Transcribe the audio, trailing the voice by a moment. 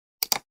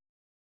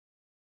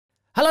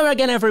Hello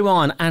again,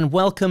 everyone, and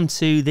welcome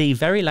to the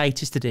very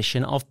latest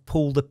edition of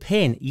Pull the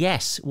Pin.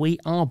 Yes, we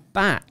are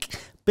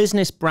back.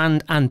 Business,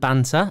 brand and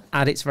banter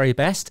at its very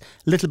best.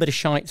 A little bit of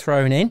shite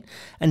thrown in.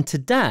 And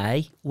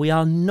today, we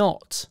are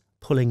not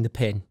pulling the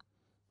pin.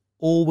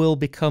 All will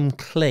become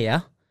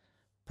clear,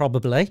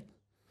 probably.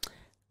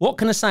 What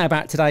can I say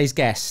about today's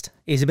guest?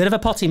 He's a bit of a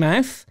potty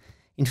mouth.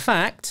 In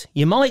fact,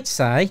 you might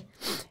say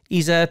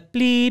he's a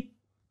bleep,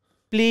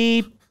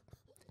 bleep,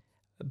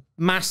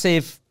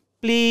 massive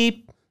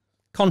bleep,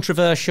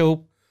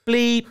 controversial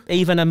bleep,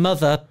 even a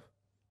mother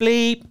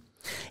bleep.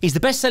 He's the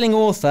best-selling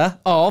author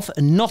of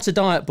Not a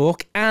Diet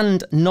Book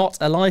and Not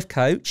a Life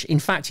Coach. In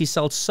fact, he's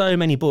sold so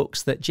many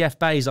books that Jeff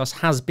Bezos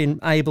has been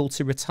able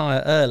to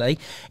retire early.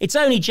 It's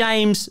only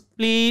James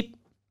bleep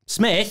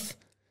Smith.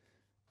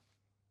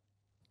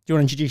 Do you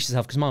want to introduce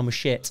yourself? Because mine was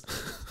shit.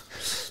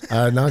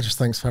 No, just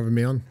thanks for having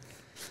me on.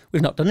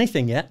 We've not done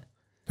anything yet.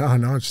 Oh,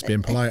 no, just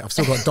being polite. I've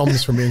still got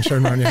DOMs from being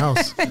shown around your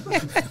house.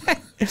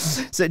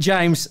 So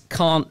James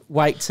can't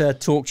wait to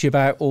talk to you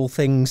about all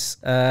things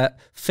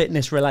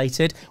fitness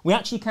related. We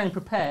actually came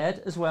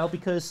prepared as well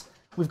because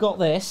we've got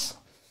this.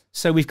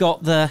 So we've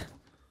got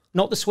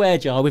not the swear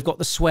jar, we've got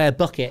the swear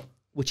bucket,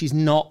 which is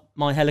not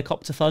my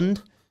helicopter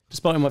fund.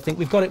 Despite what I think,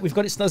 we've got it.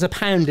 There's a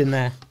pound in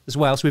there as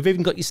well. So we've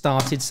even got you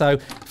started. So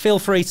feel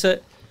free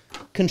to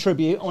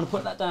contribute. I want to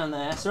put that down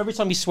there. So every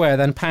time you swear,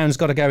 then pound's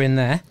got to go in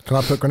there. Can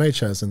I put grenade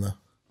shares in there?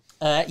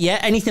 Yeah,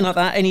 anything like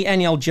that,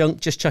 any old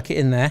junk, just chuck it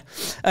in there.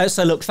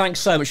 So look, thanks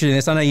so much for doing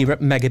this. I know you're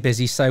mega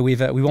busy, so we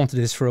wanted to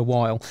do this for a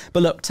while.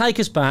 But look, take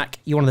us back.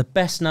 You're one of the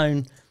best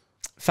known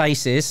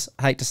faces,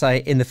 I hate to say,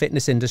 in the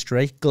fitness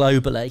industry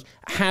globally.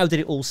 How did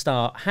it all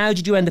start? How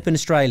did you end up in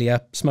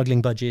Australia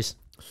smuggling budgies?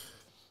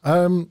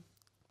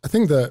 I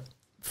think that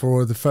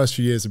for the first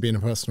few years of being a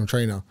personal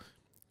trainer,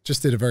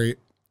 just did a very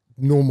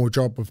normal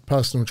job of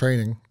personal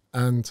training.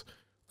 And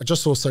I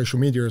just saw social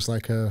media as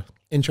like a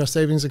interest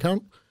savings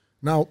account.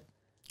 Now,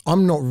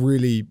 I'm not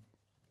really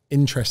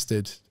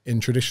interested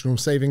in traditional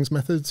savings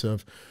methods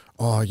of,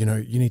 oh, you know,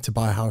 you need to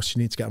buy a house,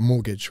 you need to get a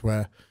mortgage,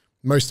 where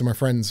most of my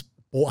friends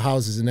bought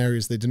houses in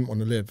areas they didn't want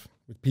to live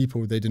with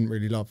people they didn't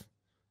really love.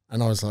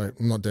 And I was like,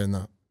 I'm not doing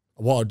that.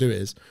 What I'll do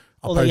is...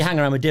 Although you hang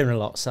around with dinner a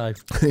lot, so...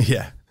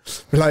 Yeah.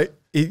 But like,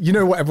 you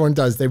know what everyone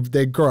does?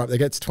 They grow up, they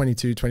get to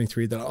 22,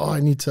 23, they're like, oh, I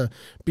need to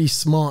be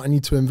smart, I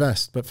need to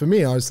invest. But for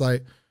me, I was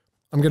like,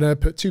 I'm going to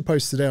put 2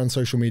 posts today on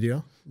social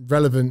media,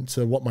 relevant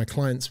to what my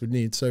clients would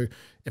need. So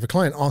if a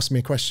client asks me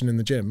a question in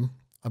the gym,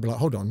 I'd be like,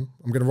 hold on,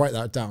 I'm going to write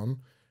that down.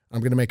 I'm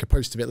going to make a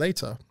post of it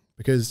later.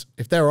 Because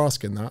if they're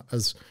asking that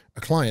as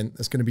a client,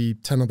 there's going to be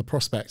 10 other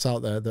prospects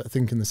out there that are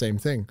thinking the same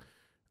thing.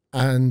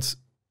 And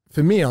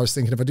for me, I was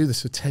thinking if I do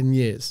this for 10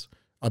 years,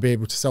 I'll be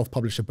able to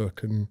self-publish a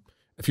book and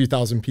a few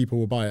thousand people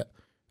will buy it.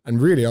 And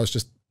really, I was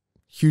just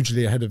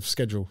hugely ahead of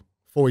schedule.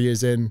 4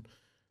 years in.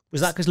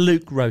 Was that because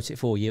Luke wrote it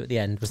for you at the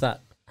end? Was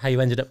that how you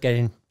ended up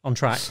getting on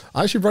track?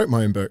 I actually wrote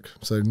my own book,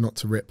 so not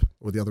to rip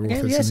all the other authors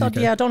in the UK.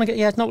 I don't want to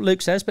get, it's not what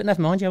Luke says, but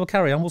never mind. Yeah, we'll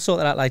carry on. We'll sort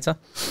that out later.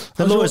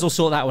 The lawyers will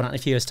sort that one out in a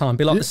few years' time.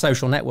 Be like The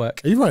Social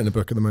Network. Are you writing a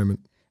book at the moment?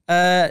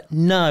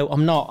 No,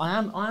 I'm not.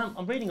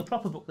 I'm reading a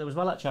proper book there as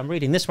well. Actually, I'm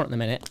reading this one at the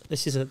minute.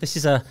 This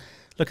is a.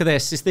 Look at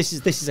this. This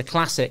is a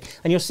classic.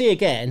 And you'll see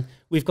again,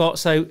 we've got,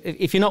 so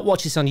if you're not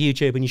watching this on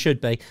YouTube, and you should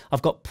be,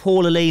 I've got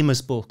Paula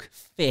Lima's book,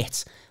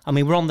 Fit. I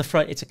mean, we're on the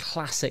front. It's a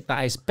classic.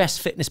 That is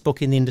best fitness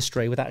book in the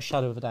industry, without a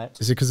shadow of a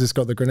doubt. Is it because it's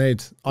got the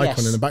grenade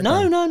icon in the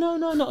background? No,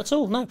 not at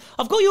all. No,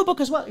 I've got your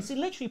book as well. It's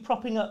literally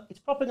propping up. It's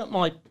propping up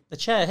the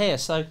chair here.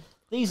 So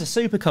these are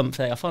super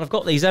comfy. I find I've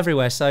got these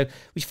everywhere. So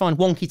we find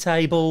wonky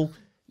table,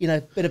 you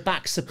know, bit of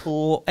back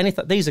support,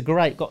 anything. These are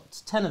great.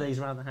 Got 10 of these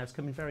around the house.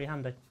 Come in very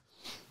handy.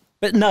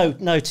 But no,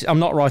 I'm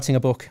not writing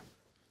a book.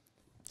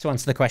 To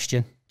answer the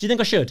question, do you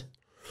think I should?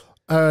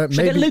 Should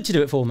I get Luke to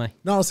do it for me?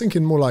 No, I was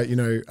thinking more like, you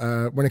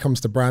know, when it comes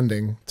to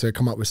branding, to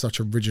come up with such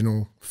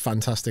original,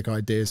 fantastic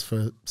ideas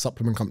for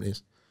supplement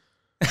companies.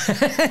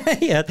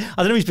 Yeah, I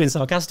don't know if he's being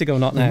sarcastic or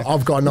not now.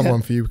 I've got another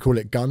one for you. We call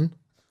it gun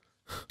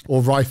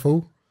or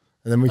rifle.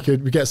 And then we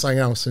get something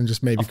else and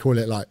just maybe call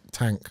it like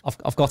tank.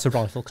 I've got a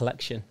rifle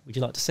collection. Would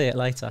you like to see it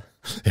later?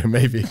 Yeah,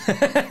 maybe.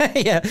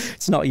 Yeah,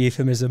 it's not a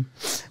euphemism.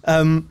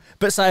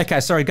 But so, okay,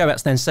 sorry, go back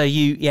to then. So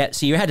you're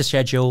ahead of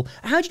schedule.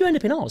 How did you end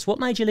up in Oz? What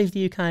made you leave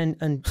the UK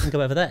and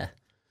go over there?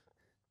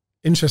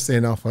 Interesting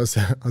enough, I was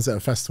at a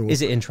festival.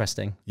 Is it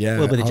interesting? Yeah.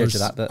 We'll be the judge of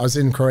that. But I was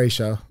in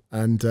Croatia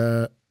and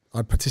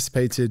I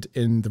participated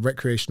in the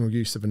recreational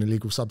use of an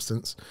illegal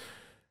substance.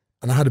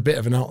 And I had a bit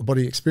of an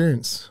out-of-body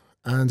experience.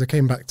 And I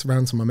came back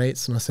around to my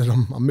mates and I said,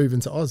 I'm moving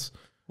to Oz.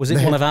 Was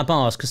it one of our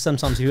bars? Because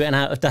sometimes you're getting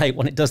out of date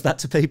when it does that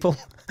to people.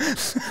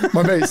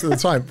 My mates at the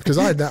time, because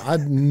I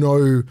had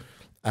no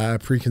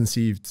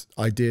preconceived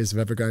ideas of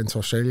ever going to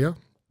Australia.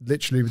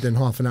 Literally within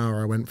half an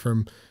hour, I went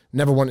from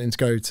never wanting to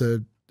go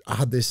to, I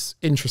had this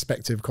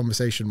introspective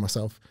conversation with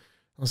myself.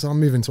 I said, I'm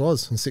moving to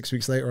Oz. And 6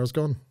 weeks later, I was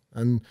gone.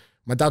 And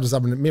me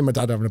and my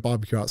dad having a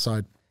barbecue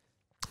outside.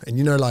 And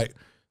you know, like,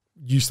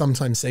 you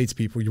sometimes say to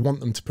people, you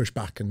want them to push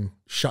back and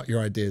shut your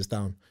ideas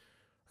down.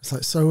 It's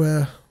like,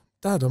 so,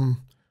 Dad, I'm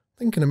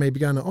thinking of maybe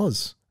going to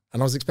Oz.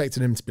 And I was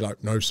expecting him to be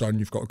like, no, son,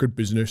 you've got a good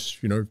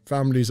business, you know,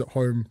 family's at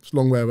home, it's a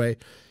long way away.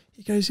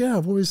 He goes, yeah,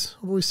 I've always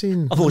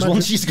seen. I've always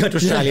wanted you to go to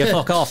Australia. Yeah.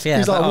 Fuck off. Yeah.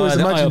 He's like, I've always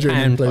imagined you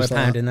in a place like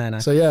that. in there now.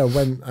 So yeah,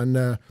 went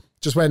and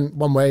just went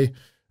one way.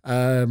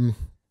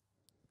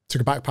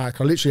 Took a backpack.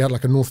 I literally had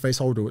like a North Face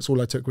holder. It's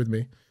all I took with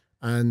me.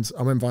 And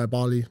I went via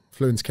Bali,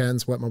 flew into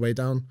Cairns, worked my way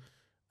down.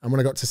 And when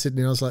I got to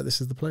Sydney, I was like,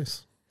 this is the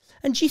place.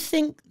 And do you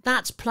think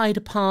that's played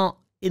a part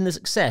in the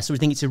success, or do you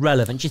think it's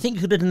irrelevant? Do you think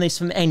you could have done this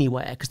from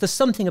anywhere? Because there's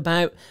something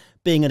about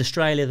being in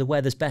Australia, the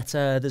weather's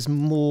better, there's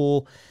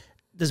more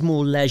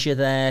leisure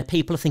there.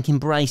 People, I think,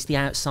 embrace the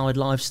outside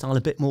lifestyle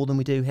a bit more than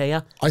we do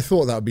here. I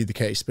thought that would be the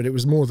case, but it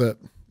was more that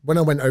when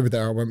I went over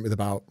there, I went with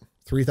about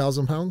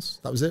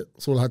 £3,000. That was it.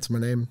 That's all I had to my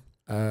name.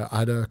 I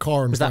had a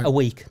car. Was that a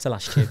week to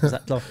last year? Was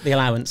that the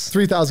allowance?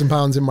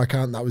 £3,000 in my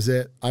account. That was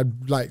it. I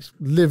like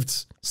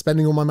lived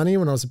spending all my money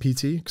when I was a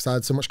PT because I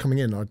had so much coming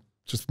in. I'd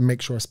just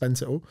make sure I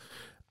spent it all.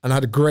 And I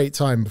had a great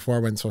time before I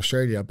went to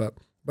Australia. But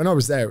when I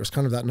was there, it was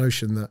kind of that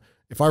notion that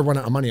if I run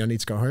out of money, I need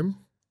to go home.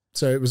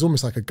 So it was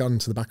almost like a gun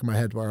to the back of my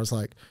head where I was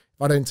like,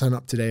 if I don't turn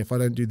up today, if I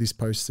don't do these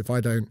posts, if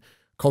I don't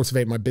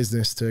cultivate my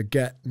business to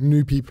get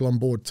new people on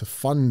board to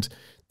fund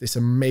this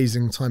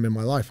amazing time in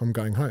my life, I'm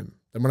going home.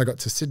 Then when I got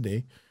to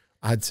Sydney,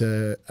 I had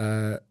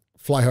to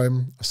fly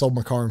home. I sold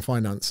my car in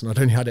finance and I'd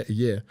only had it a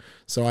year.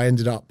 So I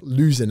ended up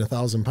losing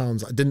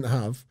 £1,000 I didn't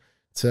have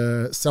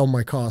to sell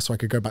my car so I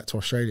could go back to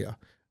Australia.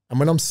 And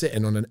when I'm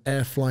sitting on an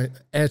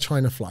Air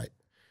China flight.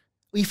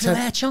 You flew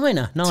Air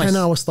China? Nice.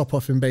 10-hour stop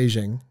off in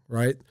Beijing,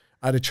 right?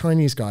 I had a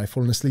Chinese guy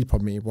falling asleep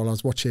on me while I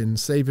was watching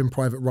Saving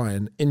Private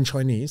Ryan in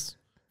Chinese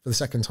for the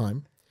second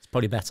time. It's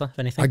probably better, if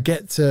anything. I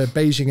get to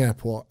Beijing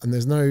airport and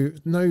there's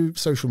no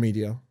social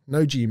media,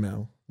 no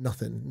Gmail,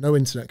 nothing, no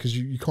internet because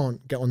you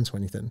can't get onto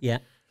anything. Yeah.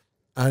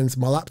 And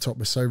my laptop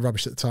was so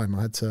rubbish at the time,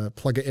 I had to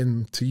plug it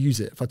in to use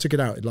it. If I took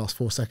it out, it'd last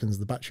 4 seconds,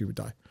 the battery would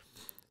die.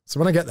 So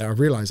when I get there, I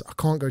realised I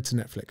can't go to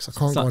Netflix. I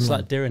can't go online. It's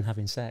like Diren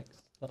having sex.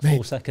 Like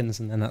 4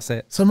 seconds and then that's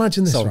it. So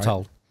imagine this, so right?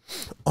 Told.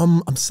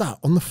 I'm sat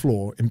on the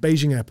floor in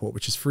Beijing airport,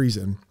 which is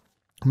freezing,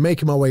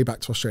 making my way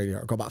back to Australia.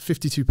 I've got about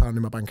 £52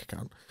 in my bank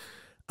account.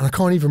 And I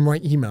can't even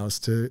write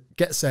emails to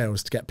get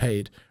sales, to get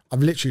paid.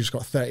 I've literally just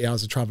got 30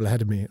 hours of travel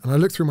ahead of me. And I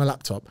look through my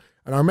laptop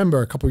and I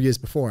remember a couple of years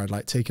before I'd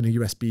like taken a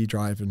USB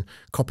drive and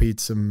copied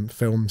some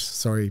films.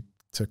 Sorry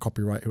to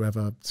copyright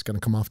whoever is going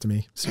to come after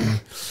me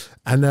soon.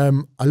 And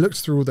I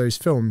looked through all those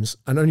films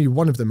and only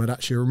one of them had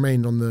actually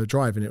remained on the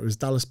drive and it was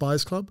Dallas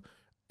Buyers Club.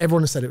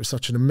 Everyone has said it was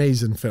such an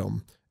amazing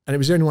film. And it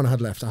was the only one I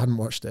had left. I hadn't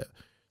watched it.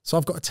 So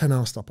I've got a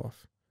 10-hour stop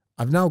off.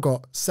 I've now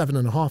got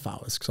 7.5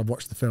 hours because I've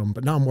watched the film,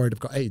 but now I'm worried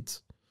I've got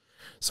AIDS.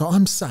 So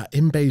I'm sat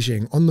in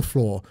Beijing on the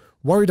floor,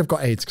 worried I've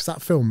got AIDS because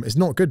that film is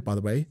not good, by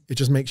the way. It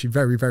just makes you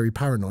very, very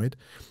paranoid.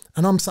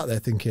 And I'm sat there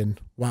thinking,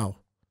 wow,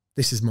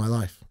 this is my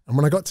life. And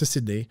when I got to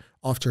Sydney,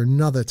 after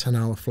another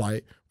 10-hour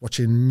flight,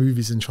 watching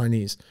movies in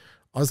Chinese,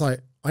 I was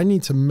like, I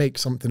need to make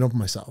something of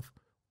myself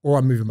or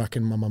I'm moving back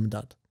in with my mum and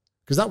dad.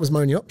 Because that was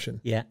my only option.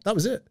 Yeah. That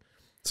was it.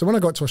 So when I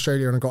got to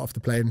Australia and I got off the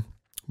plane,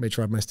 made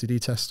sure I had my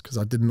STD test because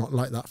I did not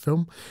like that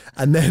film.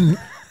 And then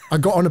I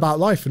got on about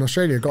life in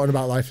Australia, got on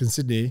about life in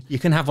Sydney. You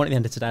can have one at the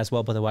end of today as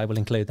well, by the way. We'll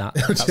include that.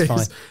 That's fine.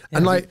 Yeah.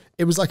 And like,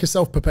 it was like a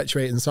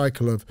self-perpetuating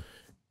cycle of,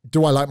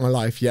 do I like my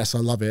life? Yes, I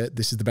love it.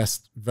 This is the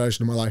best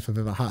version of my life I've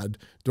ever had.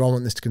 Do I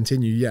want this to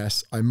continue?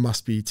 Yes, I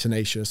must be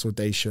tenacious,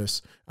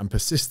 audacious, and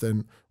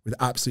persistent with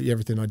absolutely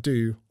everything I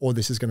do, or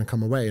this is going to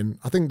come away. And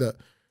I think that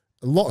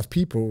a lot of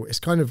people, it's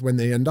kind of when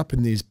they end up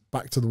in these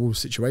back to the wall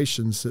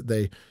situations that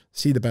they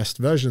see the best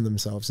version of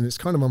themselves. And it's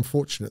kind of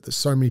unfortunate that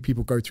so many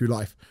people go through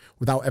life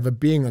without ever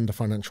being under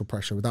financial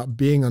pressure, without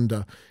being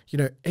under, you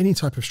know, any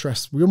type of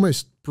stress. We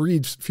almost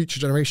breed future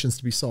generations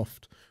to be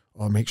soft.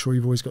 I'll make sure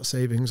you've always got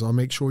savings. I'll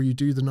make sure you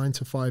do the 9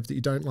 to 5 that you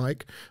don't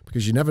like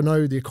because you never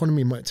know, the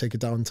economy might take a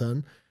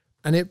downturn.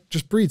 And it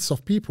just breeds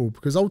soft people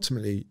because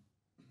ultimately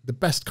the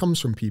best comes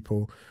from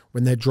people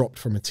when they're dropped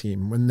from a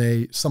team,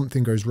 when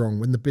something goes wrong,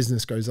 when the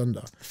business goes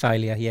under.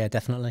 Failure, yeah,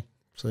 definitely.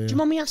 So, yeah. Do you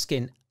mind me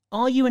asking,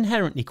 are you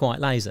inherently quite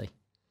lazy,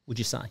 would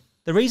you say?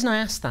 The reason I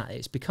ask that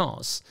is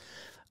because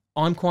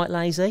I'm quite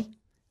lazy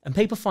and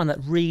people find that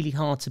really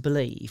hard to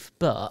believe,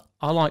 but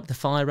I like the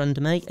fire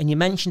under me. And you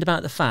mentioned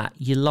about the fact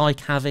you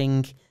like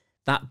having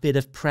that bit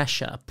of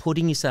pressure,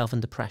 putting yourself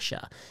under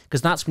pressure,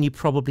 because that's when you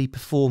probably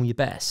perform your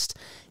best.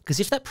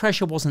 Because if that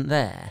pressure wasn't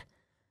there,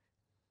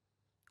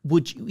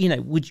 would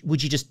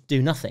you just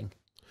do nothing?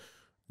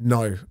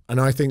 No. And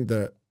I think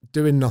that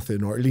doing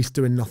nothing, or at least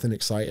doing nothing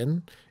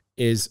exciting,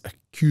 is a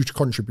huge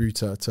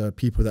contributor to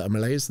people that are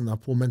Malays and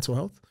have poor mental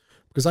health.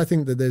 Because I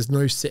think that there's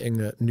no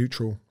sitting at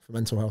neutral for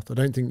mental health. I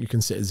don't think you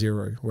can sit at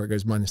 0 where it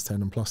goes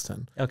 -10 and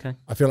 +10. Okay.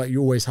 I feel like you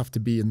always have to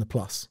be in the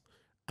plus.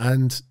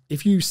 And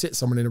if you sit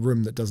someone in a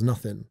room that does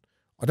nothing,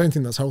 I don't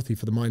think that's healthy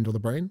for the mind or the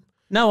brain.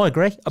 No, I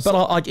agree.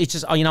 But it's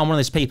just, you know, I'm one of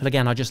those people,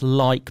 again, I just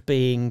like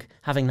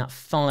having that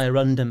fire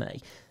under me.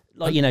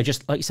 Like, you know,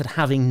 just like you said,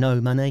 having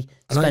no money,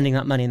 spending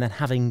that money and then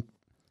having...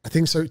 I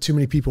think so. Too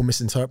many people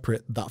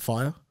misinterpret that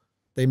fire.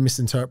 They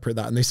misinterpret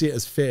that and they see it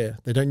as fear.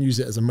 They don't use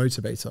it as a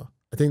motivator.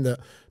 I think that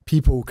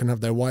people can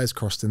have their wires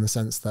crossed in the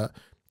sense that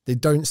they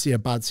don't see a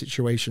bad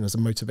situation as a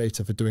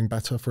motivator for doing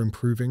better, for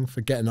improving,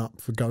 for getting up,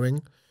 for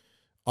going.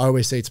 I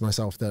always say to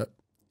myself that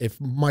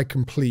if my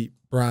complete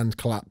brand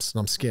collapsed and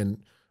I'm skint,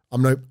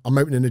 I'm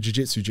opening a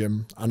jiu-jitsu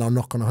gym and I'll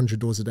knock on 100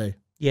 doors a day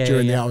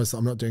during the hours that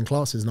I'm not doing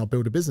classes, and I'll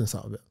build a business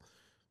out of it.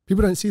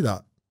 People don't see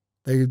that.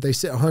 They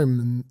sit at home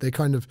and they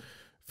kind of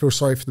feel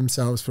sorry for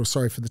themselves, feel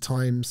sorry for the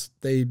times.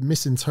 They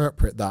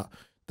misinterpret that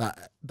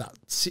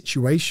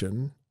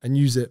situation and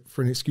use it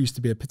for an excuse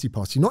to be a pity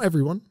party. Not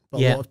everyone,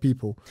 but a lot of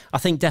people. I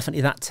think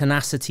definitely that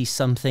tenacity is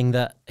something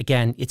that,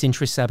 again, it's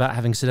interesting about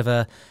having sort of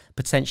a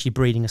potentially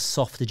breeding a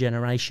softer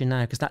generation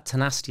now, because that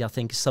tenacity, I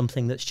think, is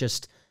something that's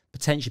just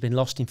potentially been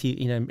lost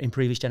in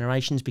previous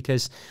generations.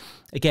 Because,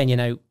 again,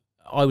 I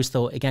always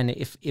thought, again,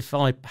 if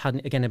I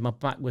hadn't, again, if my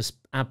back was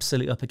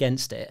absolutely up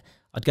against it,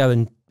 I'd go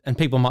and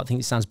people might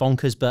think it sounds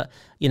bonkers, but,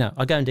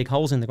 I'd go and dig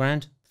holes in the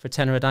ground for a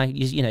tenner a day.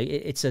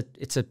 It's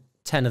a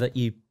tenner that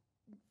you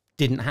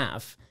didn't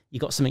have. You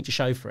got something to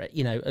show for it,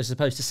 as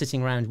opposed to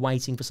sitting around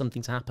waiting for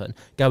something to happen.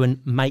 Go and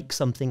make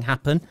something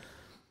happen.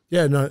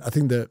 Yeah, no, I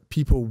think that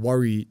people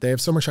worry, they have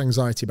so much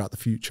anxiety about the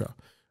future.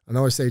 And I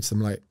always say to them,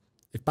 like,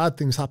 if bad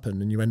things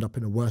happen and you end up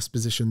in a worse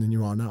position than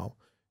you are now,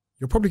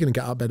 you're probably going to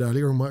get out of bed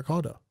earlier and work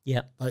harder.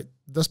 Yeah. Like,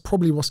 that's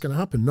probably what's going to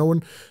happen. No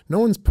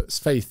one's puts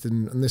faith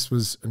in, and this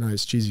was, I know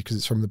it's cheesy because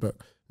it's from the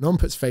book. No one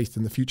puts faith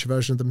in the future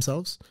version of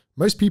themselves.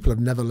 Most people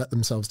have never let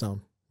themselves down.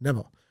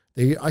 Never.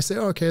 I say,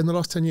 oh, okay, in the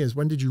last 10 years,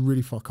 when did you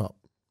really fuck up?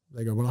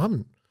 They go, well, I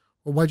haven't.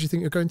 Well, why do you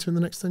think you're going to in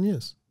the next 10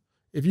 years?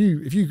 If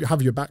you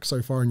have your back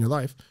so far in your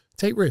life,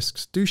 take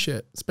risks, do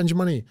shit, spend your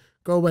money,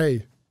 go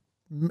away,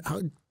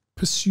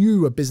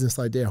 pursue a business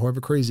idea,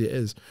 however crazy it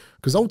is.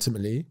 Because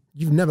ultimately,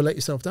 you've never let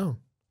yourself down.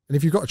 And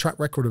if you've got a track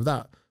record of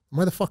that,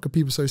 why the fuck are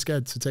people so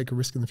scared to take a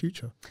risk in the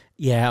future?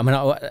 Yeah, I mean,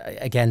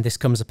 again, this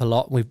comes up a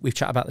lot. We've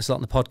chatted about this a lot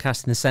on the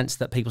podcast, in the sense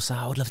that people say,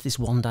 oh, I'd love this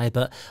one day,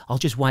 but I'll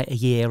just wait a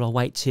year, I'll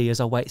wait 2 years,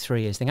 I'll wait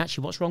 3 years. Think,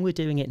 actually, what's wrong with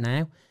doing it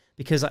now?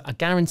 Because I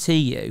guarantee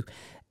you,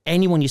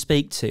 anyone you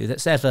speak to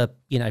that's ever,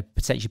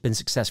 potentially been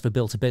successful,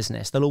 built a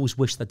business, they'll always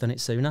wish they'd done it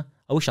sooner.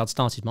 I wish I'd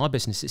started my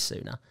businesses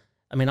sooner.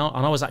 I mean,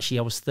 I was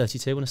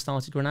 32 when I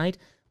started Grenade,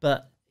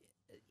 but,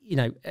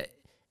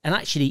 and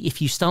actually,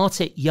 if you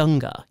start it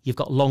younger, you've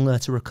got longer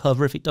to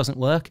recover if it doesn't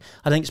work.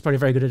 I think it's probably a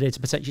very good idea to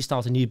potentially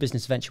start a new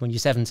business venture when you're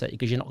 70,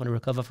 because you're not going to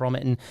recover from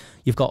it, and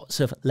you've got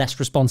sort of less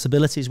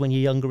responsibilities when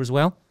you're younger as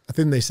well. I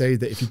think they say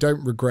that if you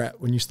don't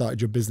regret when you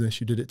started your business,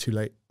 you did it too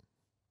late.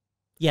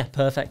 Yeah,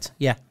 perfect.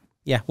 Yeah,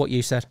 what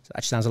you said.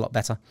 Actually sounds a lot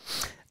better.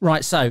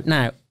 Right, so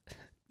now,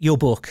 your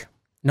book.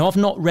 Now, I've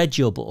not read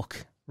your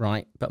book,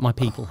 right, but my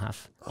people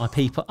have. My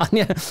people...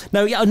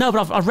 No,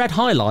 but I've read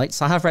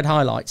highlights. I have read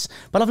highlights.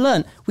 But I've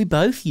learned we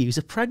both use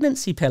a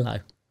pregnancy pillow.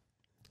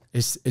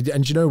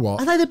 And you know what?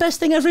 Are they the best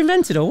thing ever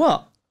invented, or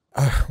what?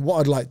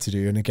 What I'd like to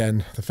do, and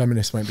again, the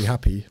feminists won't be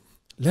happy,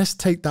 let's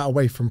take that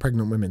away from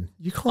pregnant women.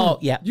 You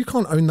can't. You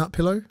can't own that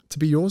pillow to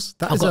be yours.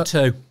 I've got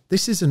two.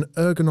 This is an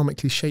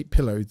ergonomically shaped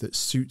pillow that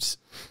suits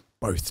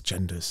both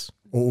genders,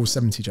 or all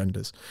 70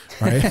 genders,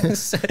 right?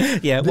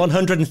 Yeah,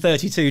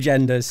 132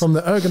 genders. From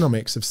the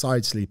ergonomics of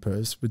side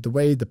sleepers, with the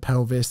way the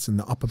pelvis and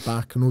the upper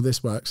back and all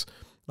this works,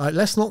 like,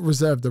 let's not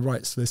reserve the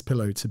rights for this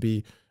pillow to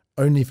be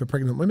only for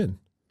pregnant women.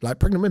 Like,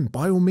 pregnant women,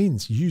 by all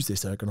means, use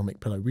this ergonomic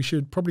pillow. We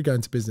should probably go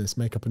into business,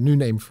 make up a new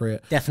name for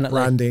it. Definitely.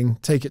 Branding,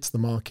 take it to the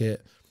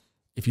market.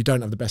 If you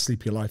don't have the best sleep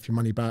of your life, your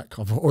money back.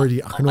 I can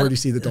already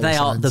see the dollar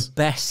signs. They are the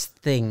best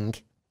thing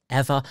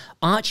ever.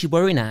 I actually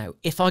worry now,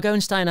 if I go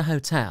and stay in a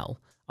hotel,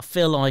 I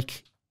feel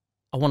like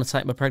I want to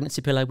take my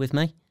pregnancy pillow with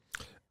me,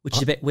 which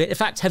is a bit weird. In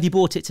fact, have you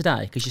bought it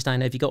today? Because you're staying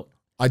there. Have you got...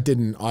 I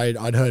didn't.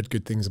 I'd heard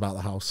good things about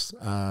the house.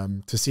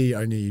 To see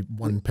only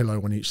one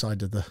pillow on each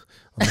side of the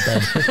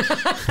bed.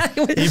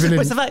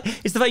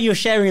 It's the fact you're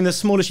sharing in the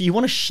smallest. You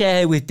want to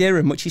share with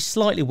Diren, which is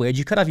slightly weird.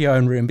 You could have your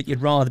own room, but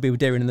you'd rather be with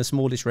Diren in the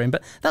smallest room.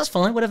 But that's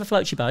fine. Whatever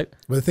floats your boat.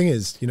 Well, the thing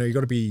is, you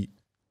got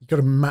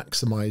to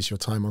maximize your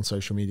time on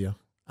social media.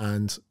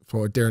 And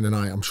for Diren and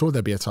I, I'm sure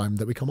there'll be a time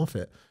that we come off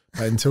it.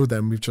 But until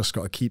then, we've just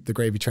got to keep the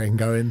gravy train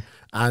going,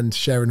 and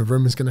sharing a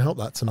room is going to help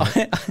that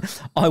tonight.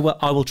 I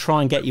will try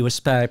and get you a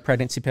spare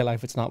pregnancy pillow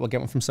for tonight. We'll get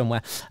one from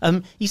somewhere.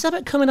 You said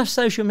about coming off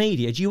social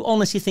media. Do you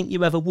honestly think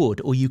you ever would,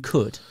 or you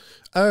could?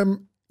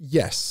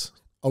 Yes,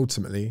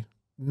 ultimately,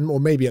 or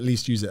maybe at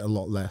least use it a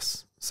lot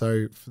less.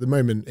 So for the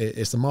moment,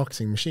 it's a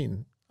marketing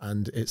machine,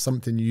 and it's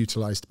something you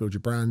utilize to build your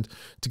brand,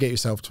 to get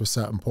yourself to a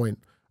certain point.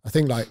 I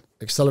think, like,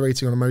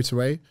 accelerating on a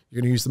motorway, you're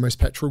going to use the most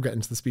petrol, get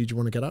into the speed you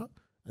want to get at.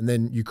 And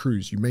then you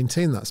cruise, you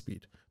maintain that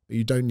speed, but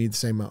you don't need the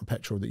same amount of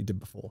petrol that you did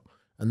before.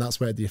 And that's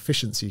where the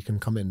efficiency can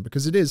come in,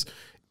 because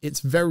it's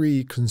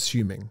very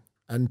consuming,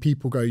 and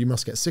people go, you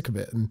must get sick of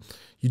it. And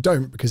you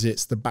don't, because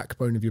it's the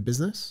backbone of your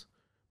business.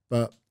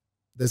 But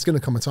there's going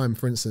to come a time,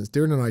 for instance,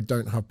 Diren and I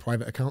don't have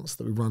private accounts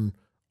that we run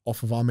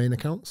off of our main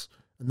accounts.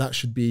 And that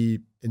should be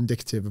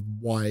indicative of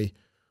where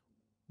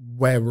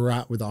we're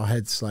at with our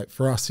heads. Like,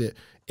 for us, it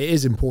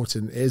is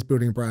important. It is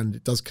building a brand.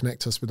 It does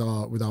connect us with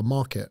our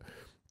market.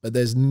 But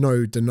there's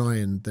no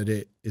denying that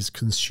it is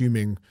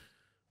consuming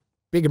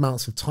big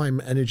amounts of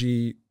time,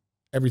 energy,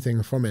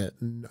 everything from it.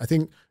 And I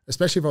think,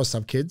 especially if I was to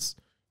have kids,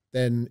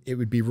 then it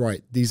would be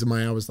right. These are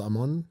my hours that I'm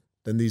on.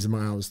 Then these are my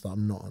hours that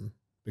I'm not on,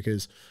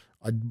 because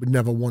I would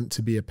never want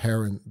to be a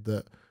parent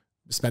that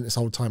spent his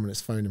whole time on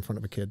his phone in front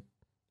of a kid.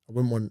 I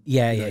wouldn't want.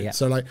 Yeah.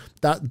 So like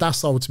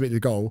that's ultimately the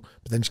goal.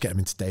 But then just get him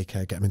into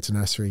daycare, get him into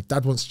nursery.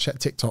 Dad wants to check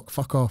TikTok.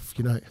 Fuck off,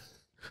 you know.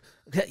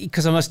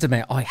 Because I must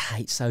admit, I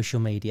hate social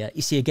media.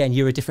 You see, again,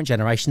 you're a different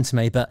generation to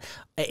me, but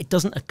it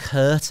doesn't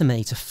occur to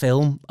me to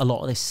film a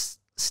lot of this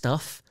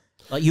stuff.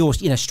 Like you're,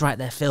 straight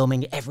there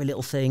filming every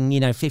little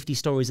thing, 50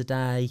 stories a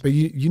day. But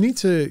you need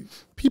to,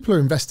 people are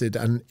invested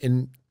and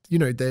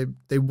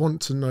they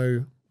want to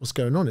know what's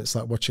going on. It's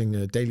like watching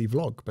a daily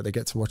vlog, but they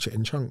get to watch it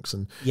in chunks,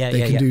 and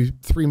they can do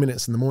 3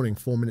 minutes in the morning,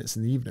 4 minutes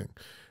in the evening.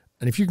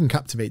 And if you can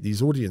captivate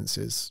these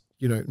audiences,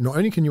 not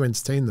only can you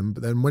entertain them,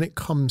 but then when it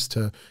comes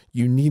to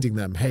you needing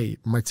them, hey,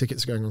 my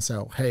tickets are going on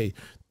sale. Hey,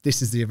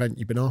 this is the event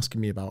you've been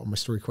asking me about on my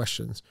story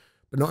questions.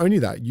 But not only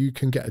that, you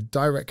can get a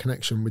direct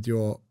connection with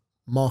your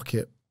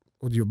market,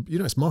 or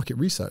it's market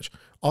research.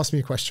 Ask me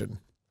a question.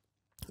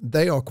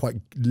 They are quite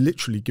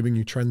literally giving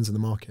you trends in the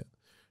market.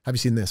 Have you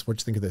seen this? What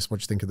do you think of this? What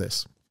do you think of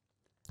this?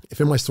 If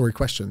in my story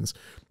questions,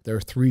 there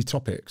are 3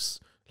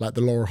 topics, like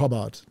the Laura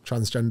Hubbard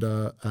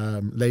transgender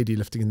lady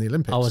lifting in the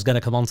Olympics. I was going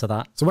to come on to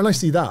that. So when I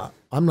see that,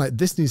 I'm like,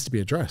 this needs to be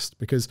addressed,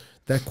 because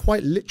they're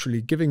quite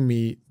literally giving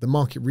me the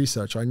market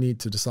research I need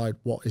to decide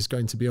what is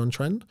going to be on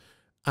trend.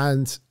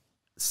 And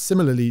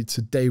similarly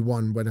to day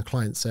one, when a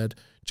client said,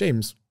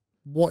 James,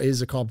 what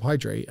is a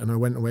carbohydrate? And I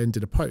went away and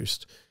did a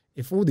post.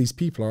 If all these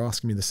people are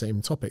asking me the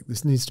same topic,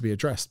 this needs to be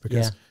addressed,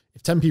 because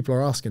if 10 people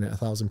are asking it,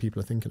 1,000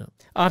 people are thinking it.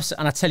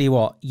 Absolutely. And I tell you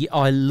what,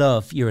 I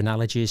love your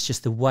analogies,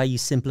 just the way you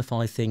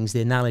simplify things,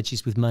 the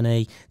analogies with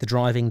money, the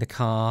driving the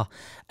car.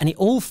 And it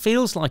all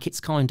feels like it's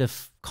kind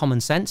of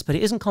common sense, but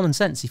it isn't common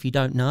sense if you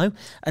don't know.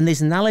 And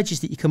these analogies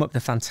that you come up with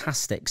are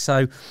fantastic.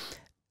 So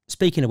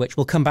speaking of which,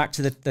 we'll come back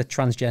to the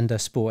transgender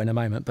sport in a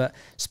moment. But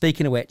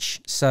speaking of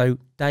which, so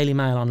Daily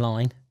Mail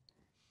Online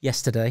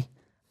yesterday,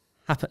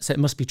 so it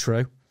must be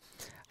true,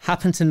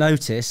 happened to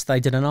notice they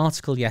did an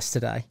article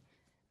yesterday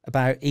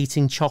about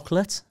eating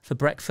chocolate for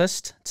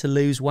breakfast to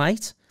lose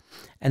weight.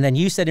 And then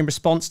you said in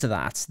response to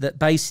that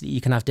basically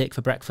you can have dick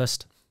for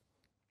breakfast.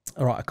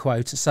 All right, a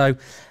quote. So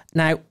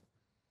now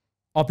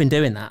I've been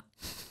doing that.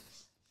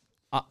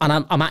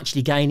 And I'm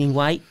actually gaining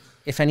weight,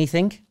 if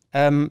anything.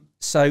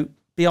 So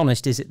be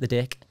honest, is it the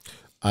dick?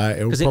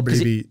 It'll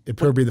probably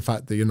be the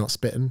fact that you're not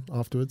spitting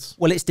afterwards.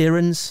 Well, it's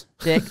Diren's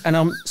dick.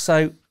 And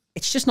so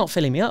it's just not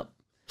filling me up.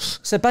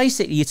 So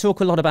basically you talk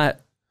a lot about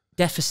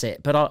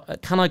deficit,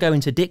 but can I go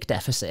into dick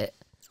deficit?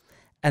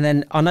 And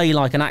then I know you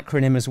like an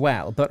acronym as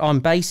well, but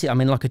I'm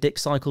in like a dick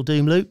cycle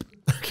doom loop.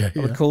 Okay. I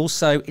would call.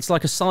 So it's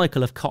like a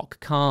cycle of cock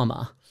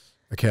karma.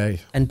 Okay.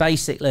 And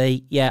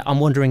basically, I'm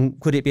wondering,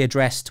 could it be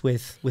addressed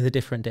with a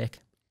different dick?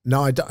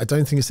 No, I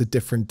don't think it's a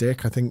different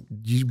dick. I think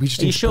we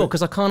just. Are you sure?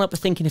 Because I can't help but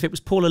thinking if it was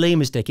Paula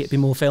Lima's dick, it'd be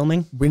more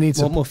filming. We need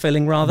to more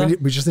filling rather.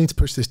 We just need to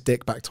push this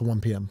dick back to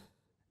 1 p.m.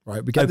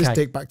 Right? We get this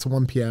dick back to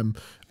 1 p.m.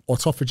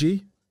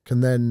 Autophagy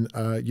can then,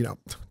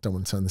 don't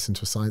want to turn this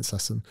into a science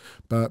lesson,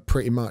 but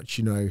pretty much,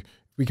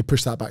 we could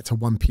push that back to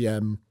 1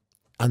 p.m.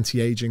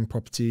 Anti-aging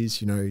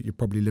properties, you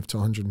probably live to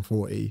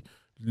 140,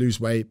 lose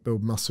weight,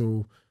 build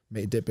muscle,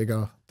 make your dick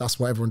bigger. That's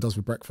what everyone does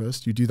with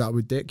breakfast. You do that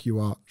with dick, you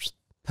are...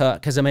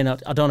 Because I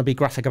don't want to be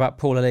graphic about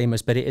Paula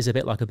Lima's, but it is a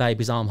bit like a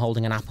baby's arm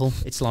holding an apple.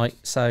 It's like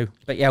so.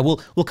 But yeah, we'll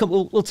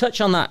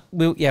touch on that.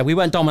 We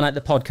won't dominate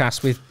the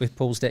podcast with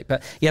Paul's dick,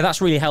 but yeah,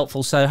 that's really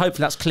helpful. So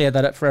hopefully that's cleared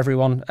that up for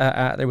everyone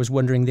that was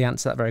wondering the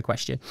answer to that very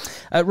question.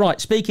 Right,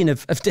 speaking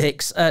of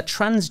dicks,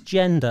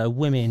 transgender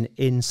women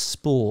in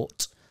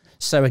sport.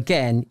 So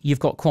again, you've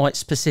got quite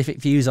specific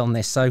views on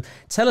this. So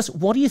tell us,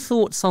 what are your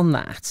thoughts on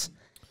that?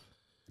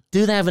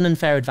 Do they have an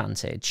unfair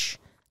advantage?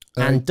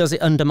 And does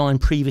it undermine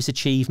previous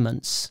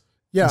achievements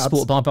in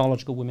sport by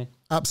biological women?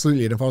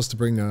 Absolutely. And if I was to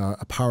bring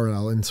a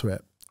parallel into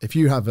it, if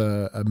you have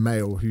a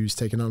male who's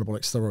taken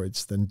anabolic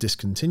steroids, then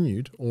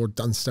discontinued or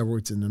done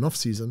steroids in an off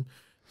season,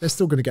 they're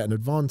still going to get an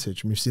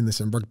advantage. And we've seen this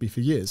in rugby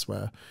for years,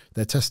 where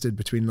they're tested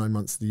between 9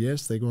 months of the year.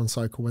 So they go on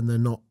cycle when they're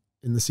not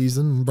in the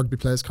season. And rugby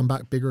players come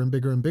back bigger and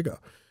bigger and bigger.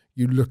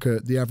 You look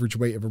at the average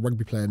weight of a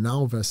rugby player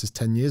now versus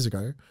 10 years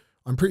ago.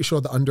 I'm pretty sure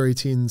the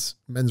under-18s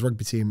men's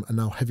rugby team are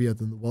now heavier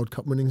than the World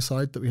Cup winning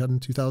side that we had in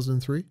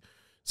 2003.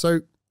 So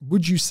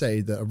would you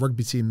say that a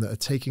rugby team that are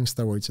taking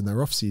steroids in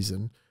their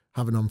off-season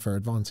have an unfair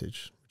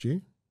advantage? Would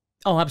you?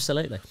 Oh,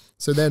 absolutely.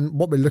 So then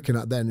what we're looking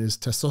at then is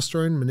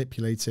testosterone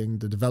manipulating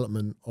the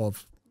development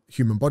of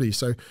human body.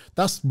 So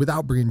that's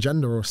without bringing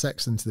gender or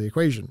sex into the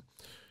equation.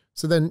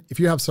 So then if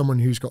you have someone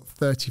who's got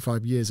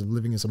 35 years of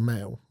living as a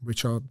male,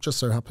 which are just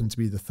so happen to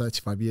be the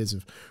 35 years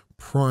of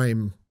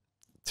prime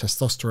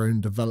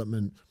testosterone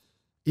development,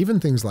 even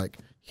things like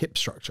hip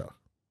structure.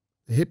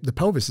 The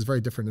pelvis is very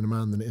different in a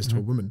man than it is to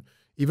a woman.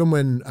 Even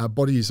when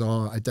bodies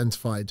are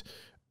identified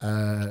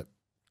that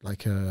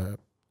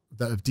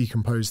have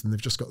decomposed and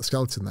they've just got the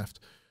skeleton left,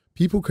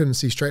 people can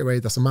see straight away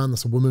that's a man,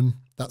 that's a woman,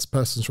 that's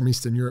person's from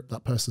Eastern Europe,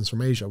 that person's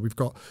from Asia. We've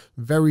got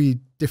very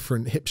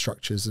different hip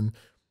structures, and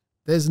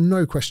there's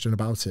no question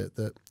about it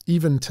that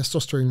even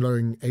testosterone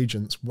lowering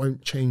agents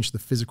won't change the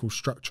physical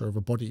structure of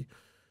a body,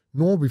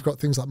 nor we've got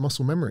things like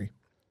muscle memory.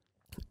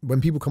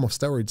 When people come off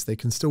steroids, they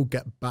can still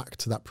get back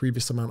to that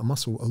previous amount of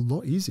muscle a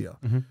lot easier.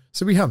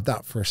 So we have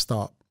that for a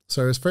start.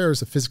 So as far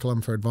as a physical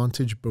unfair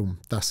advantage, boom,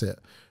 that's it.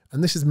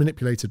 And this is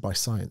manipulated by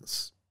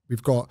science.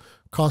 We've got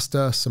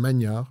Caster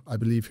Semenya, I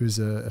believe, who's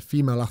a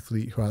female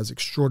athlete who has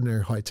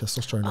extraordinary high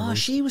testosterone levels. Oh,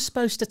 she was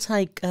supposed to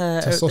take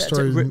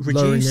testosterone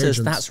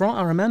reducers. That's right,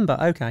 I remember.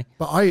 Okay.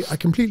 But I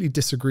completely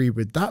disagree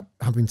with that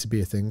having to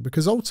be a thing,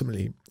 because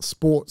ultimately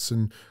sports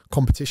and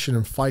competition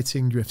and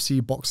fighting,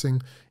 UFC,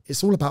 boxing,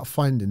 it's all about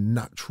finding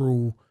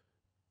natural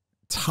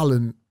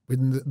talent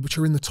which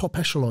are in the top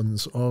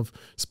echelons of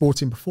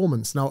sporting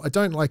performance. Now, I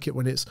don't like it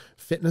when it's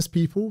fitness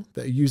people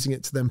that are using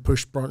it to then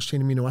push branched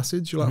chain amino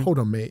acids. You're like, hold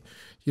on, mate.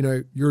 You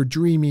know, you're a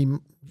dreamy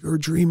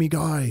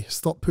guy.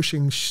 Stop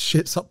pushing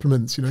shit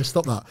supplements, you know,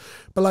 stop that.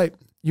 But like,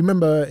 you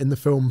remember in the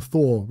film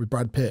Thor with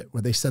Brad Pitt,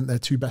 where they sent their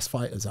two best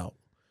fighters out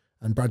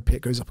and Brad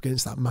Pitt goes up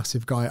against that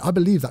massive guy. I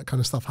believe that kind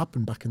of stuff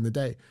happened back in the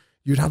day.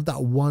 You'd have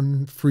that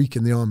one freak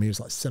in the army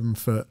who's like 7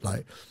 foot,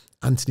 like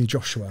Anthony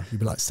Joshua. You'd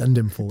be like, send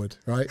him forward,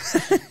 right?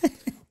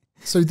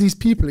 So these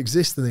people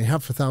exist and they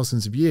have for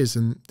thousands of years.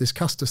 And this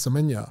Caster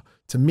Semenya,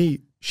 to me,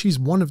 she's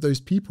one of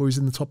those people who's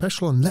in the top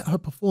echelon. Let her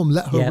perform,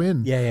 let her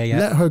win,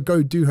 let her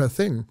go do her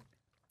thing.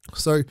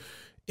 So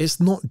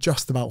it's not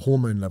just about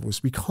hormone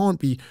levels. We can't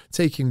be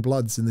taking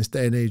bloods in this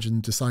day and age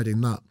and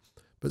deciding that.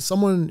 But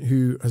someone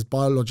who has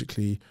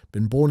biologically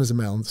been born as a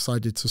male and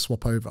decided to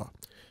swap over,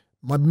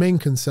 my main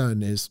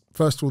concern is,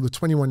 first of all, the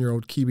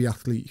 21-year-old Kiwi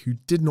athlete who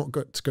did not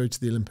get to go to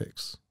the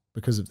Olympics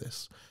because of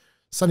this.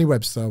 Sonny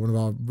Webster, one of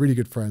our really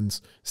good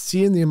friends,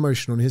 seeing the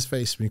emotion on his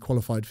face when he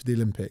qualified for the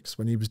Olympics,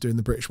 when he was doing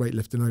the British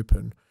Weightlifting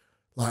Open,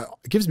 like,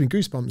 it gives me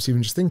goosebumps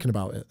even just thinking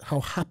about it,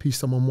 how happy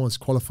someone was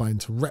qualifying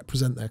to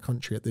represent their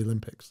country at the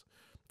Olympics.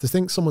 To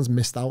think someone's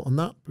missed out on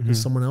that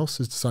because someone else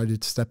has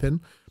decided to step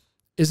in.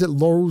 Is it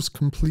Laurel's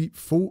complete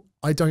fault?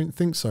 I don't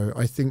think so.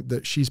 I think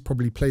that she's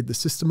probably played the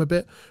system a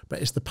bit,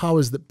 but it's the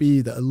powers that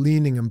be that are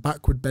leaning and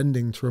backward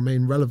bending to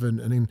remain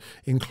relevant and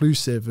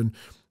inclusive, and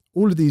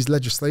all of these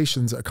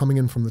legislations that are coming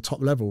in from the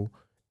top level,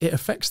 it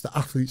affects the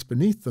athletes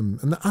beneath them.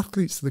 And the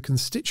athletes are the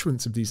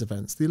constituents of these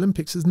events. The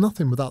Olympics is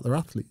nothing without their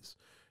athletes.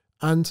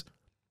 And,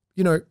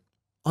 you know,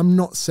 I'm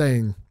not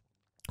saying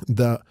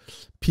that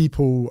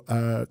people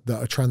that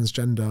are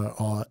transgender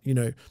are, you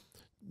know,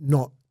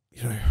 not,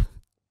 you know,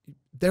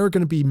 there are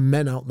going to be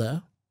men out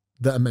there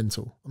that are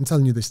mental. I'm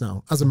telling you this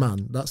now, as a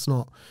man. That's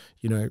not,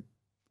 you know,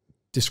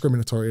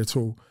 discriminatory at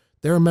all.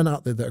 There are men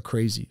out there that are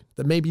crazy,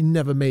 that maybe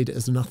never made it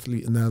as an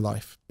athlete in their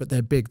life, but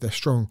they're big, they're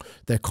strong,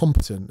 they're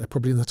competent, they're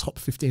probably in the top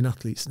 15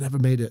 athletes, never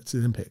made it to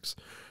the Olympics.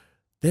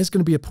 There's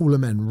going to be a pool of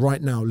men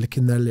right now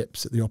licking their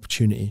lips at the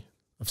opportunity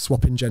of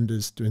swapping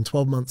genders, doing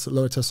 12 months at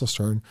lower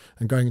testosterone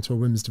and going into a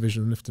women's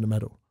division and lifting a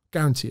medal.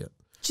 Guarantee it.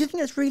 Do you think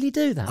let's really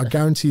do that? I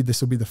guarantee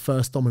this will be the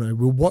first domino.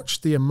 We'll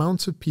watch the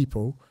amount of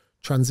people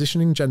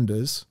transitioning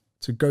genders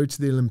to go to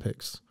the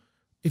Olympics.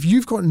 If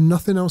you've got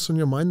nothing else on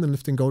your mind than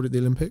lifting gold at the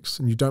Olympics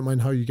and you don't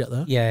mind how you get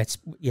there. Yeah.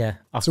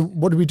 So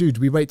what do? Do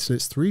we wait till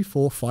it's 3,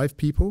 4, 5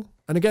 people?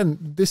 And again,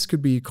 this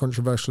could be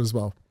controversial as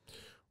well.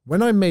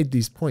 When I made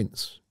these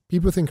points,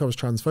 people think I was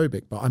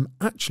transphobic, but I'm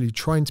actually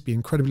trying to be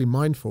incredibly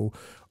mindful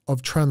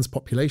of trans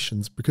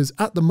populations, because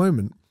at the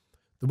moment,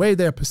 the way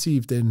they are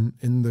perceived in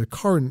the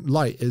current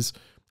light is,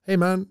 hey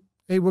man,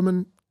 hey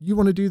woman, you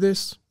want to do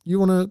this? You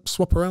want to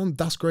swap around?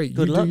 That's great.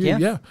 Good luck,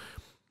 yeah.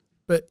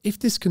 But if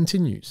this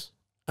continues,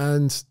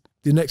 and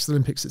the next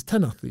Olympics it's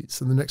 10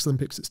 athletes, and the next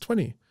Olympics it's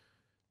 20.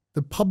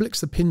 The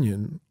public's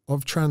opinion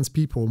of trans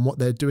people and what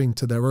they're doing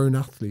to their own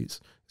athletes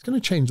is going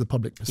to change the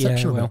public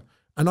perception of it.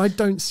 And I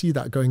don't see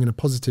that going in a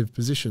positive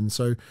position.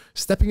 So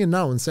stepping in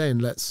now and saying,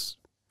 let's,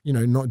 you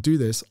know, not do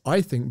this,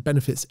 I think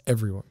benefits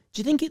everyone. Do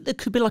you think there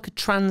could be like a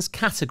trans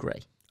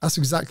category? That's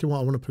exactly what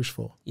I want to push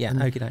for. Yeah,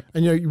 okay.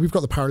 And you know, we've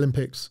got the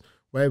Paralympics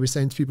where we're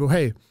saying to people,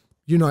 hey,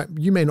 you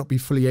may not be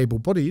fully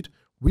able-bodied.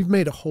 We've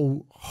made a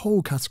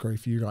whole category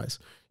for you guys.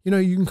 You know,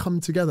 you can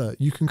come together,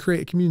 you can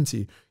create a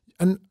community.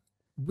 And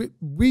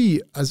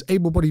we as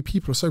able-bodied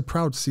people are so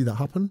proud to see that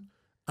happen.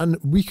 And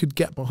we could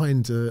get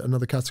behind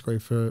another category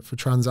for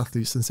trans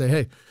athletes and say,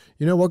 hey,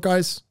 you know what,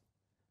 guys?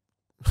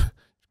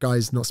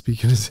 Guys, not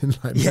speaking as in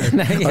like, I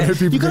know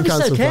you've got to be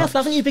so careful,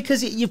 haven't you?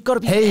 Because you've got to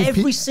be,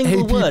 every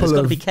single word has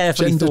got to be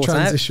carefully thought out. Gender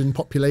transition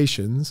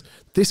populations,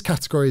 this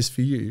category is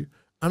for you.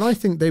 And I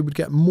think they would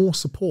get more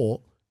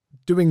support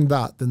doing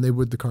that than they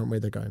would the current way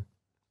they're going.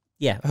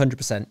 Yeah,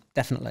 100%,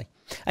 definitely.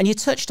 And you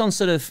touched on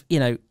sort of, you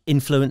know,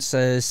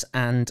 influencers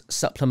and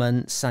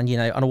supplements, and, you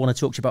know, and I want to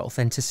talk to you about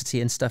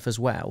authenticity and stuff as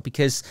well,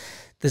 because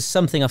there's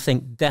something I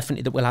think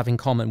definitely that we'll have in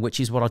common,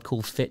 which is what I'd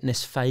call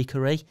fitness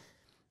fakery.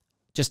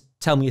 Just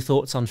tell me your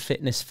thoughts on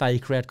fitness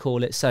fakery, I'd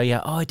call it. So,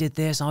 yeah, I did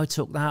this, I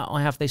took that,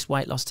 I have this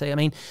weight loss tea. I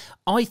mean,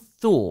 I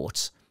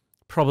thought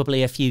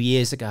probably a few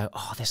years ago,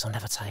 oh, this will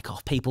never take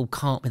off. People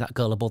can't be that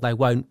gullible. They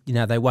won't,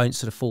 they won't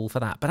sort of fall for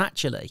that. But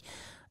actually,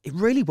 it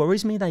really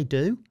worries me they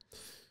do.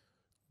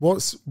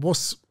 What's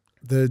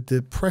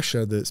the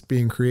pressure that's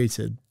being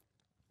created?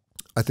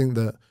 I think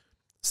that,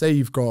 say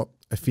you've got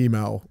a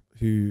female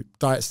who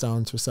diets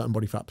down to a certain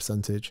body fat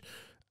percentage,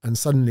 and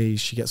suddenly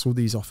she gets all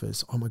these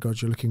offers. Oh my God,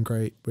 you're looking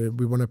great.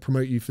 We want to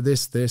promote you for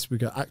this. We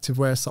got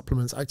activewear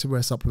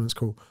supplements,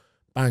 cool.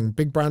 Bang,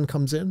 big brand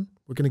comes in.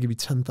 We're going to give you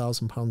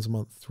 £10,000 a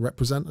month to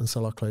represent and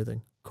sell our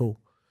clothing. Cool.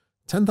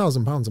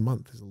 £10,000 a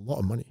month is a lot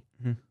of money.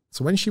 Mm-hmm.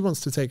 So when she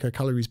wants to take her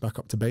calories back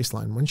up to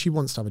baseline, when she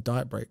wants to have a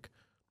diet break,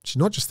 she's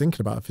not just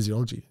thinking about her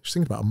physiology. She's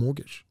thinking about a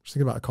mortgage. She's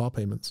thinking about her car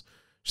payments.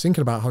 She's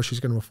thinking about how she's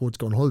going to afford to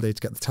go on holiday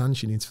to get the tan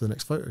she needs for the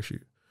next photo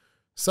shoot.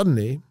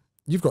 Suddenly,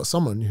 you've got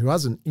someone who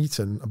hasn't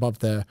eaten above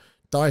their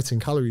diet and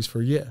calories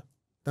for a year.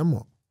 Then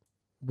what?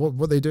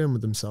 What are they doing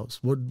with themselves?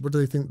 What do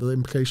they think the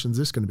implications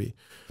of this going to be?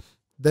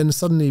 Then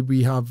suddenly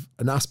we have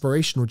an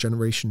aspirational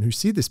generation who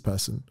see this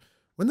person.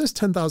 When there's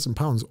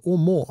 £10,000 or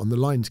more on the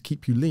line to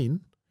keep you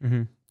lean,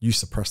 mm-hmm. you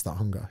suppress that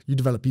hunger. You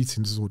develop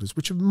eating disorders,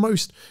 which are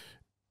most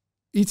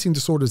eating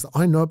disorders that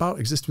I know about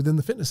exist within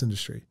the fitness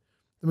industry.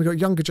 Then we've got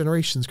younger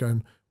generations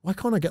going, why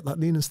can't I get that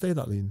lean and stay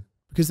that lean?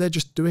 Because they're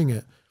just doing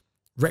it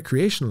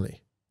recreationally.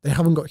 They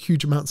haven't got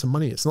huge amounts of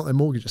money. It's not their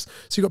mortgages.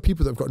 So you've got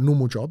people that have got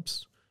normal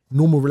jobs,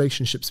 normal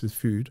relationships with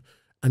food,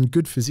 and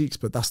good physiques,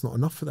 but that's not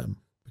enough for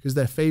them because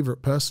their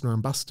favorite person or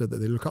ambassador that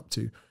they look up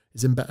to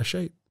is in better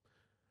shape.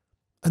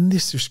 And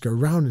this just go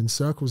round in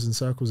circles and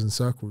circles and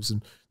circles.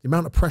 And the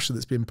amount of pressure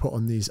that's being put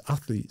on these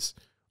athletes,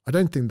 I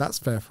don't think that's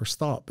fair for a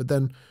start. But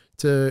then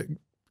to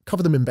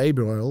cover them in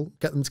baby oil,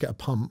 get them to get a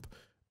pump,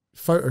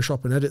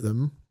 Photoshop and edit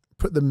them,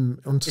 put them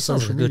onto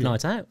social media. Good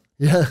night out.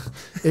 Yeah,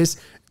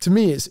 to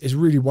me, it's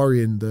really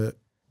worrying that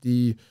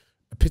the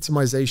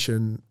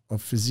epitomization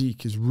of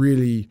physique is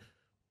really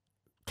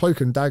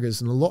cloak and daggers,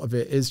 and a lot of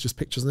it is just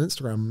pictures on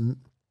Instagram.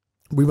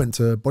 We went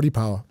to Body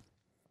Power,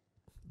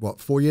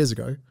 4 years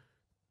ago.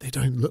 They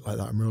don't look like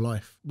that in real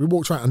life. We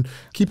walked around, and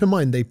keep in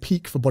mind, they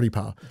peak for Body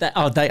Power.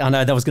 I know,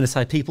 I was going to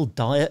say, people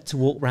diet to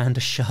walk around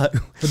a show.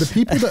 But the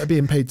people that are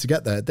being paid to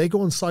get there, they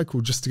go on cycle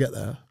just to get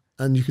there.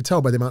 And you could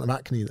tell by the amount of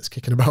acne that's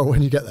kicking about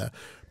when you get there.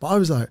 But I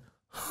was like,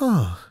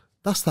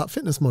 that's that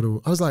fitness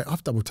model. I was like,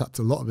 I've double tapped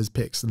a lot of his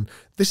pics, and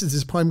this is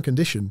his prime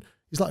condition.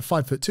 He's like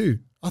 5'2".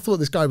 I thought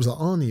this guy was like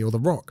Arnie or The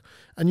Rock.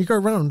 And you go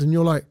around and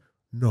you're like,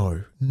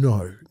 no.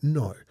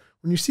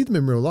 When you see them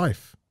in real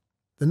life,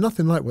 they're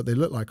nothing like what they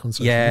look like on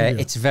social media. Yeah,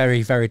 it's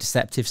very, very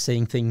deceptive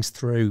seeing things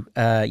through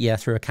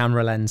through a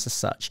camera lens as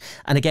such.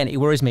 And again, it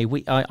worries me.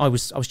 I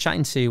was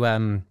chatting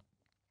to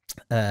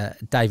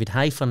David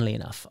Hay, funnily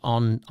enough,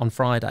 on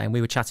Friday, and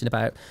we were chatting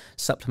about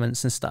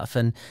supplements and stuff,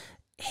 and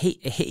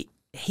he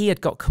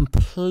had got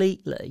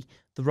completely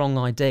the wrong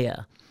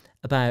idea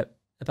about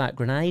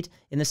Grenade,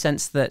 in the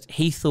sense that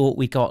he thought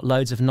we got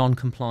loads of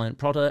non-compliant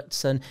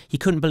products, and he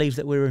couldn't believe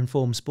that we were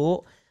Informed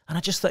Sport. And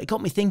I just thought, it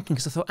got me thinking,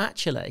 because I thought,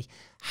 actually,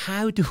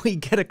 how do we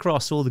get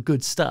across all the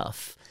good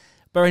stuff?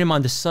 Bearing in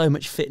mind there's so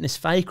much fitness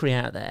fakery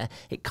out there,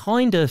 it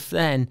kind of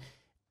hurts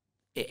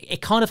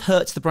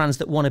the brands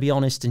that want to be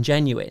honest and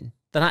genuine.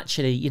 That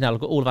actually,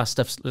 look at all of our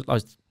stuff, I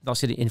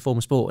was in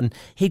Informed Sport, and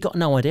he got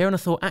no idea. And I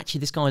thought, actually,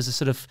 this guy's a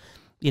sort of,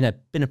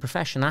 been a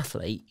professional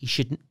athlete. He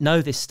should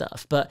know this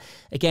stuff. But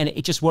again,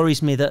 it just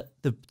worries me that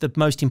the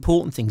most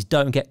important things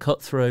don't get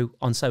cut through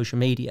on social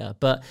media,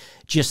 but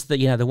just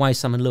the, the way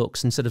someone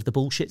looks and sort of the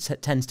bullshit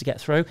tends to get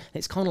through. And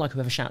it's kind of like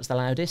whoever shouts the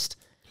loudest.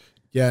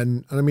 Yeah,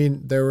 and I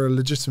mean, there are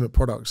legitimate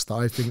products that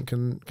I think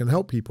can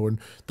help people, and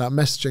that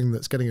messaging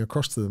that's getting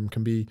across to them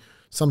can be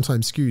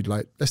sometimes skewed.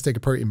 Like, let's take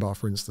a protein bar,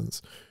 for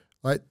instance.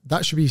 Like,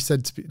 that should be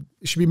said to be,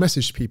 it should be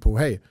messaged to people,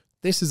 hey,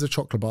 this is a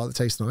chocolate bar that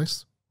tastes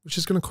nice, which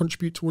is going to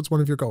contribute towards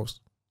one of your goals.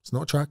 It's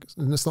not a track,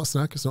 and it's not a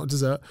snack, it's not a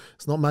dessert,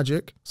 it's not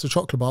magic. It's a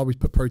chocolate bar, we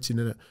put protein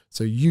in it,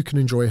 so you can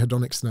enjoy a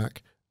hedonic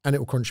snack, and it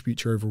will contribute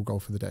to your overall goal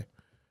for the day.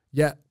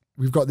 Yet,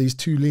 we've got these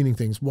two leaning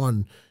things.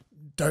 One,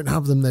 don't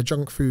have them, they're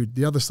junk food.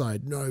 The other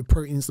side, no,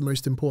 protein's the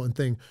most important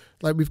thing.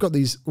 Like, we've got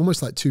these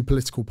almost like two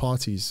political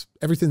parties.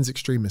 Everything's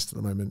extremist at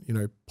the moment.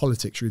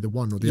 Politics, you're either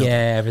one or the other.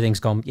 Yeah,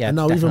 everything's gone. Yeah, and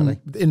now definitely.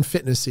 Even in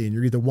fitness scene,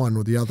 you're either one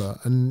or the other.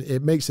 And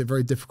it makes it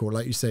very difficult,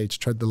 like you say, to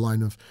tread the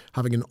line of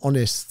having an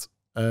honest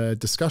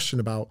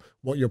discussion about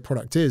what your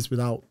product is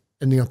without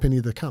ending up in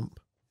either camp.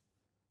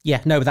 Yeah,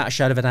 no, without a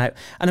shadow of a doubt.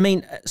 And I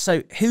mean,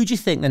 so who do you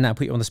think, then, now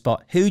put you on the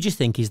spot, who do you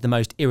think is the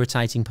most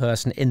irritating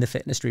person in the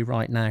fitness industry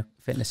right now?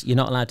 Fitness, you're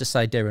not allowed to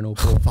say Diren or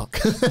Paul. Fuck.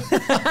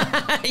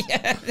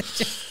 Yeah.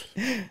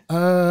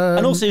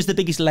 And also, who's the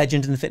biggest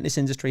legend in the fitness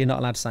industry? You're not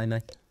allowed to say no.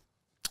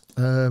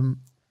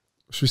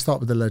 Should we start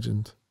with the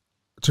legend?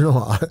 Do you know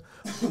what?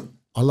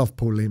 I love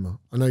Paul Lima.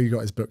 I know you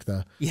got his book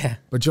there. Yeah.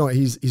 But do you know what?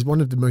 He's one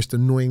of the most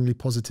annoyingly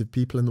positive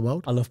people in the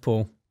world. I love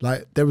Paul.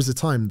 Like, there was a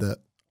time that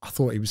I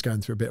thought he was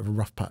going through a bit of a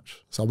rough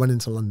patch. So I went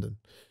into London.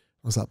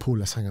 I was like, Paul,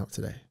 let's hang out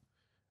today.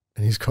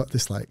 And he's got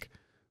this like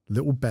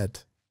little bed.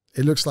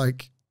 It looks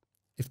like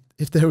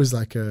if there was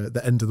like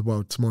the end of the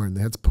world tomorrow and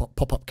they had to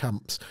pop up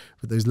camps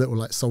with those little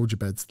like soldier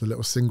beds, the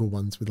little single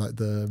ones with like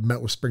the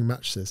metal spring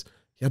mattresses,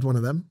 he had one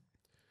of them.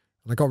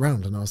 And I got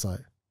round and I was like,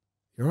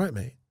 "You all right,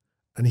 mate?"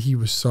 And he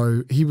was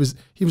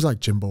like,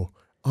 "Jimbo,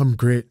 I'm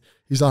great."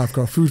 He's like, "I've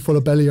got a food full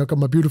of belly. I've got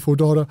my beautiful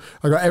daughter.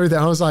 I got everything."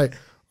 I was like,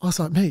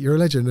 "Mate, you're a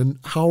legend." And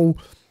how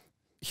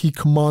he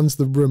commands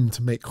the room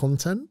to make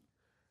content.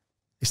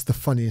 It's the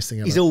funniest thing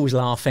ever. He's always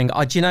laughing.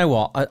 Do you know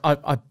what?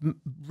 I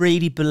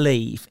really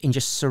believe in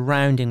just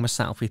surrounding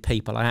myself with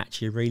people I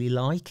actually really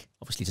like.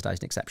 Obviously, today's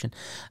an exception.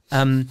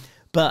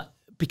 But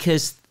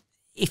because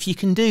if you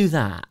can do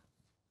that,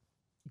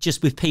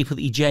 just with people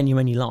that you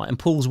genuinely like, and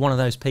Paul's one of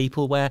those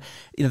people where,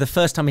 you know, the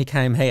first time he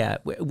came here,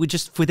 we're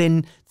just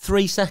within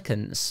 3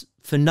 seconds,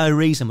 for no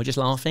reason, we're just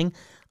laughing.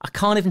 I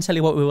can't even tell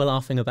you what we were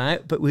laughing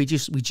about, but we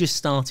just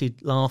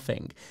started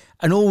laughing.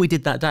 And all we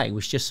did that day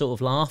was just sort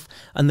of laugh.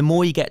 And the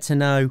more you get to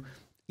know,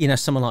 you know,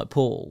 someone like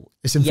Paul,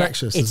 it's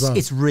infectious as well.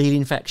 It's really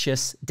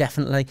infectious,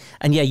 definitely.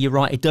 And yeah, you're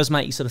right. It does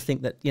make you sort of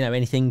think that, you know,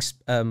 anything's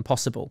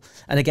possible.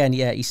 And again,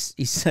 yeah, he's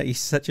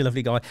such a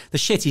lovely guy. The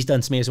shit he's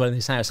done to me as well in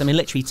this house. I mean,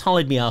 literally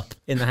tied me up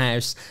in the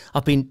house.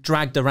 I've been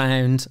dragged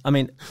around. I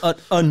mean,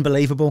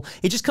 unbelievable.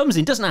 He just comes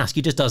in, doesn't ask,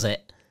 he just does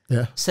it.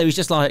 Yeah. So he's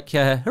just like,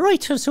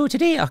 right, so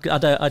today, I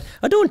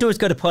don't do as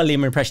good a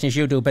Pauline impression as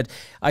you do, but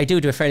I do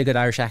a fairly good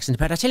Irish accent.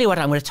 But I tell you what,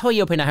 I'm going to tie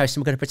you up in a house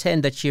and we're going to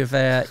pretend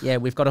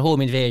that we've got a home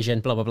invasion,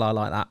 blah, blah, blah,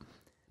 like that.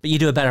 But you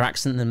do a better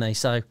accent than me,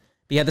 so.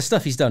 But yeah, the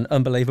stuff he's done,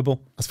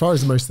 unbelievable. As far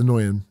as the most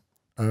annoying,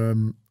 I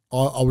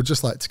would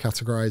just like to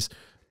categorise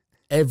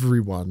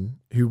everyone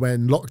who,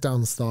 when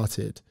lockdown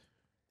started,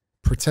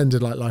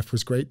 pretended like life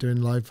was great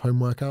doing live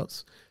home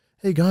workouts.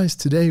 Hey guys,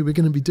 today we're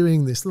going to be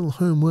doing this little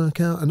home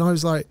workout. And I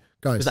was like,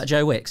 guys. Was that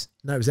Joe Wicks?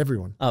 No, it was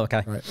everyone. Oh,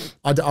 okay. Right.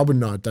 I wouldn't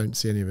know. I don't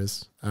see any of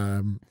his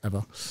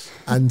ever.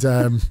 And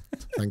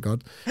thank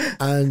God.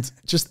 And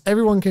just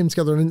everyone came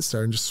together on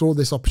Insta and just saw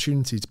this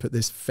opportunity to put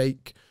this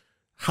fake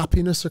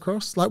happiness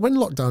across. Like when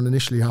lockdown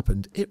initially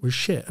happened, it was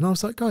shit. And I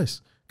was like,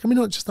 guys, can we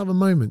not just have a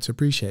moment to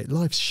appreciate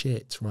life's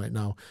shit right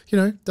now? You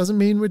know, doesn't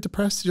mean we're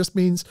depressed. It just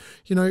means,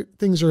 you know,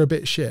 things are a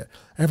bit shit.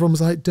 Everyone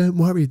was like, don't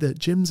worry that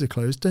gyms are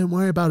closed. Don't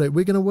worry about it.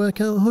 We're going to work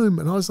out at home.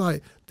 And I was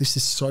like, this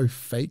is so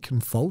fake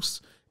and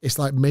false. It's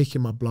like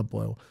making my blood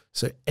boil.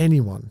 So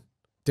anyone,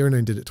 Diren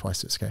only did it twice,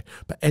 so it's okay.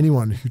 But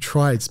anyone who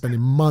tried spending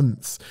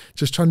months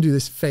just trying to do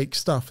this fake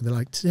stuff, and they're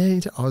like,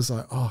 today, I was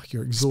like, oh,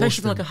 you're exhausted.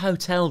 Especially from like a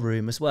hotel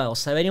room as well.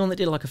 So anyone that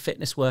did like a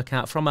fitness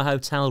workout from a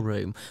hotel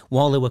room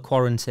while they were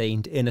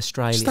quarantined in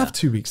Australia. Just have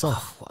 2 weeks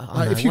off.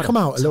 Like, if you come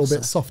out a little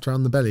bit soft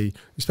around the belly,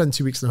 you spend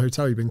 2 weeks in a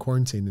hotel, you've been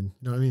quarantined, and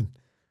you know what I mean?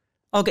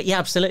 Okay, yeah,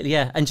 absolutely,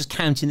 yeah, and just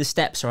counting the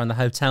steps around the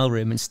hotel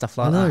room and stuff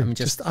like that. I mean,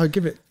 I'll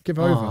give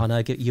over. Oh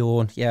no,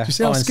 yawn. Yeah. Do you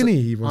see how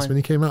skinny he was when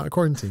he came out of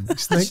quarantine? He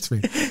snaked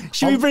me.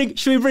 Should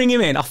we bring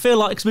him in? I feel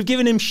like because we've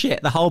given him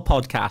shit the whole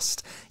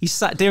podcast. He's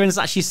sat. Diren's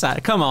actually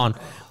sat. Come on,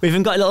 we've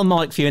even got a little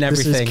mic for you and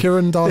everything. This is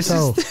Kieran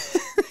Dartel.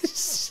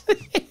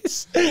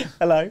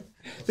 Hello.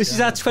 This is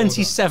our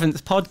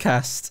 27th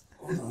podcast.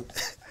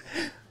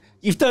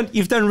 You've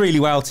done really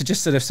well to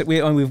just sort of.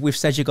 We've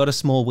said you've got a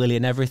small willy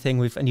and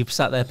everything. And you've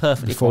sat there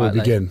perfectly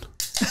quietly. Before we begin,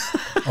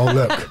 oh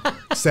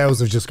look, sales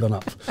have just gone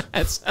up.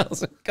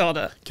 Sales have gone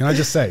up. Can I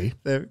just say,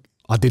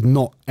 I did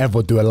not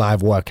ever do a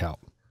live workout.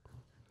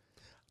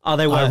 Oh,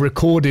 they were. I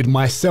recorded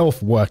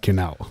myself working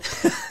out.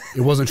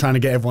 It wasn't trying to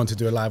get everyone to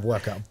do a live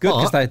workout. Good,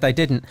 because they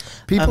didn't.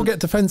 People get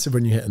defensive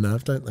when you hit a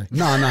nerve, don't they?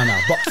 No.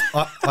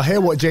 But I hear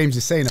what James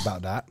is saying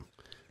about that.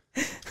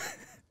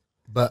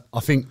 But I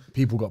think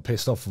people got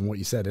pissed off from what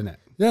you said, innit?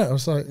 Yeah, I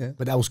was like, yeah.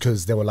 But that was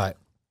because they were like,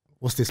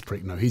 what's this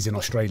prick? No, he's in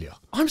Australia.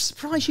 I'm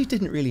surprised you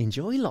didn't really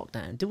enjoy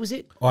lockdown. Was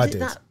it? I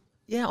did.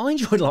 Yeah, I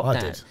enjoyed lockdown. I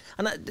did.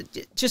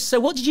 And just so,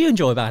 what did you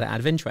enjoy about it out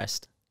of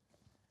interest?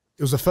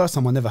 It was the first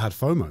time I never had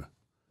FOMO.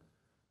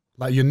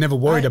 Like, you're never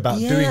worried about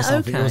doing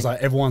something. Okay. It was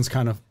like everyone's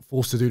kind of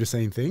forced to do the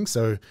same thing.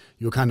 So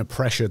you're kind of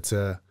pressured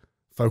to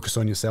focus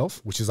on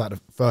yourself, which is like the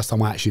first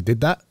time I actually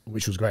did that,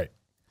 which was great.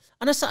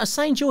 And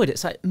I enjoyed it.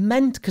 It's like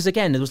because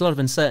again, there was a lot of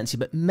uncertainty,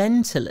 but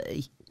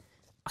mentally,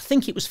 I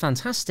think it was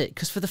fantastic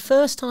because for the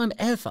first time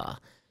ever,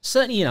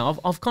 certainly, you know,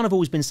 I've kind of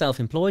always been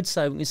self-employed.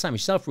 So the same as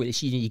yourself, really.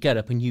 So you get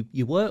up and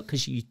you work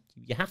because you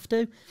have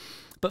to.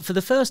 But for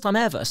the first time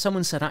ever,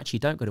 someone said, actually,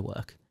 don't go to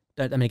work.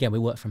 I mean, again, we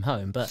work from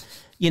home, but,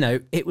 you know,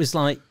 it was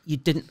like you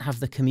didn't have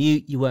the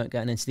commute. You weren't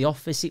going into the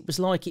office. It was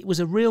like it was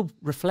a real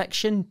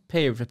reflection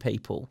period for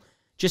people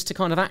just to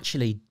kind of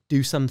actually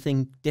do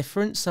something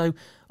different. So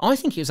I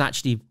think it was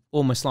actually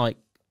almost like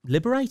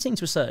liberating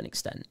to a certain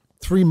extent.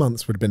 3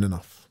 months would have been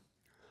enough.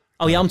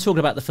 Oh, yeah, I'm talking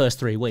about the first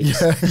 3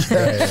 weeks. Yeah.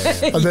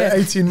 And then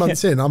 18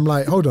 months in, I'm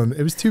like, hold on,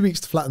 it was 2 weeks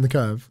to flatten the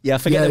curve. Yeah, I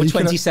forget there were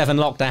 27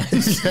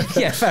 lockdowns.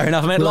 Yeah, fair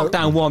enough. I meant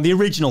lockdown 1, the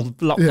original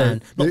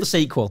lockdown, not the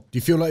sequel. Do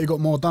you feel like you got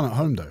more done at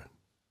home, though?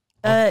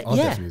 I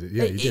definitely did.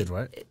 Yeah, you did,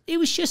 right? It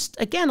was just,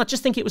 again, I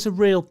just think it was a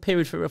real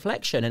period for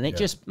reflection, and it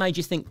just made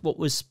you think what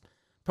was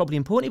probably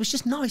important. It was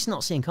just nice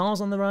not seeing cars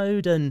on the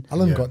road. And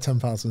Alan got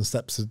 10,000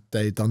 steps a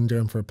day done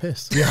going for a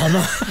piss. Yeah, I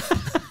know.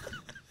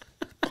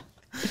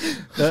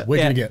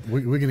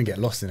 we're gonna get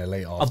lost in it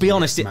later. I'll be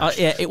honest,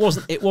 it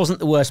wasn't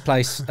the worst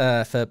place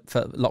for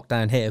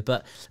lockdown here.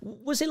 But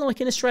was it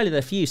like in Australia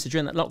there for you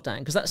during that lockdown?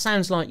 Because that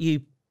sounds like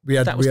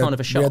that was kind of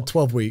a shock. We had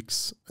 12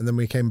 weeks, and then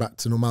we came back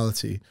to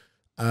normality.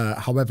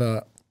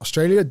 However,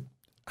 Australia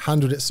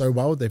handled it so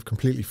well, they've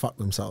completely fucked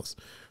themselves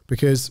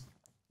because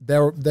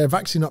their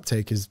vaccine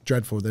uptake is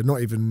dreadful. They're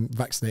not even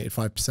vaccinated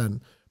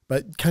 5%.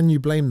 But can you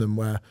blame them?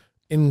 Where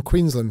in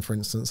Queensland, for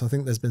instance, I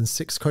think there's been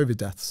 6 COVID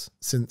deaths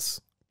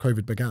since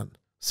COVID began.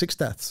 6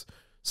 deaths.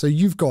 So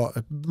you've got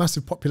a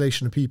massive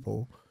population of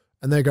people,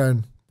 and they're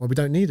going, well, we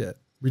don't need it.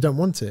 We don't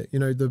want it. You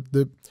know,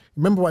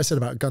 remember what I said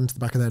about a gun to the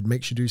back of the head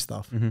makes you do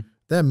stuff. Mm-hmm.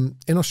 Them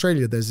in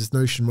Australia, there's this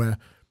notion where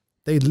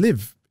they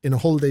live in a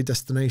holiday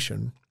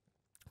destination.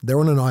 They're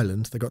on an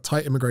island. They've got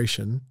tight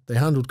immigration. They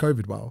handled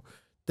COVID well.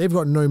 They've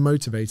got no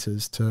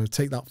motivators to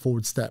take that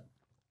forward step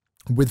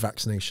with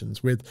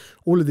vaccinations, with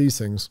all of these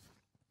things.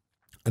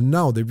 And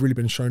now they've really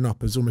been shown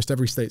up as almost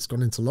every state's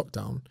gone into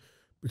lockdown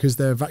because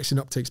their vaccine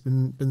uptake's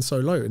been so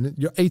low. And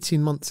you're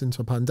 18 months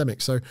into a pandemic.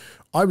 So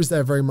I was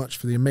there very much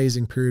for the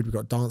amazing period. We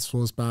got dance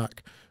floors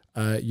back.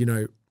 You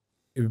know,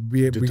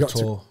 we got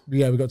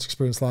to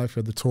experience life. We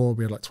had the tour.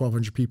 We had like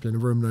 1,200 people in a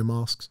room, no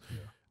masks.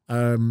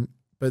 Yeah.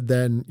 But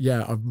then,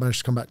 I've managed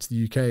to come back to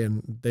the UK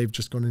and they've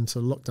just gone into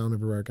lockdown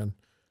everywhere again.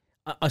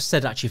 I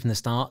said actually from the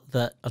start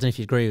that, I don't know if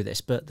you agree with this,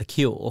 but the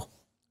cure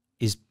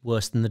is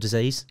worse than the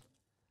disease.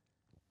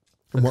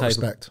 In what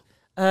respect?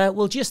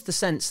 Well, just the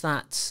sense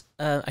that,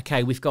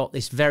 okay, we've got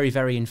this very,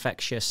 very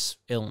infectious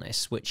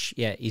illness, which,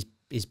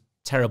 is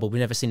terrible. We've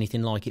never seen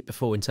anything like it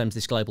before in terms of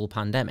this global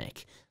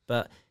pandemic.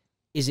 But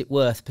is it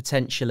worth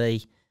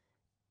potentially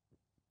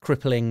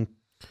crippling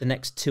the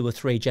next 2 or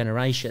 3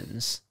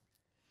 generations?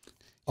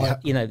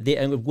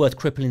 Worth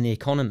crippling the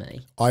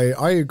economy.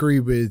 I agree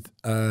with.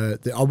 I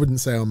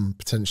wouldn't say I'm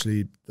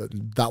potentially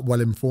that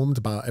well informed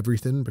about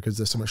everything because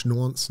there's so much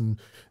nuance and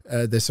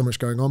there's so much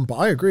going on. But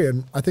I agree,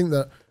 and I think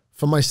that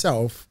for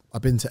myself,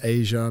 I've been to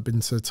Asia, I've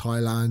been to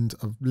Thailand,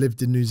 I've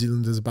lived in New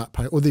Zealand as a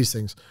backpacker. All these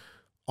things.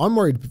 I'm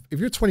worried if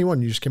you're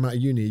 21, you just came out of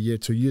uni a year,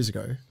 2 years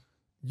ago.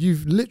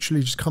 You've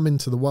literally just come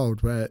into the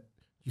world where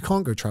you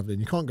can't go traveling,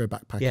 you can't go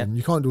backpacking,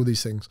 you can't do all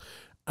these things,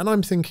 and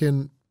I'm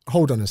thinking,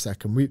 hold on a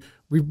second,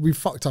 we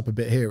fucked up a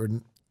bit here.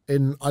 And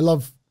in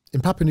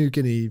Papua New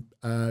Guinea,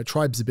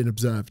 tribes have been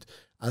observed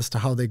as to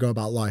how they go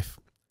about life.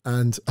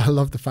 And I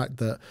love the fact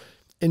that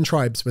in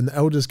tribes, when the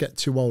elders get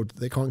too old,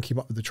 they can't keep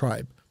up with the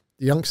tribe,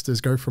 the youngsters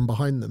go from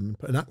behind them and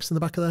put an axe in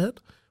the back of their head.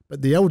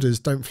 But the elders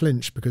don't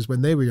flinch because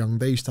when they were young,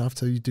 they used to have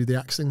to do the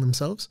axing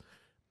themselves.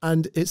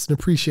 And it's an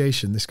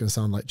appreciation. This is going to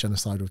sound like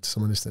genocidal to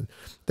someone listening.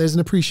 There's an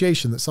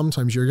appreciation that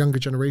sometimes your younger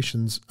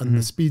generations and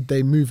the speed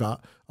they move at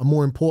are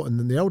more important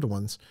than the elder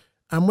ones.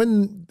 And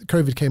when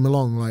COVID came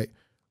along, like,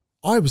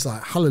 I was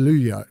like,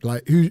 hallelujah.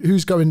 Like,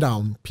 who's going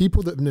down?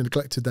 People that have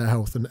neglected their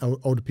health and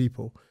older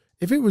people.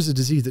 If it was a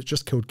disease that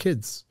just killed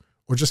kids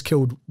or just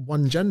killed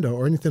one gender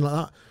or anything like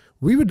that,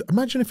 we would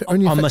imagine if it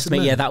only affected I must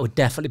admit, men. that would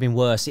definitely been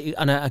worse.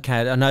 I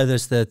know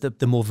there's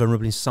the more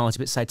vulnerable in society,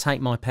 but say, take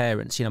my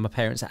parents. My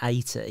parents are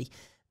 80.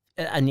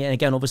 And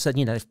again, all of a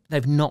sudden,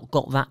 they've not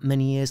got that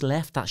many years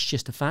left. That's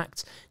just a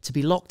fact. To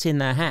be locked in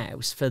their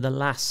house for the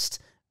last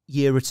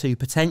year or two,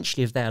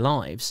 potentially, of their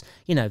lives,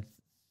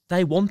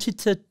 they wanted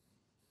to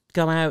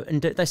go out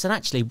and they said,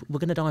 actually, we're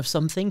going to die of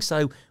something,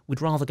 so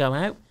we'd rather go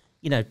out.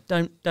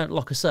 Don't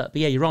lock us up.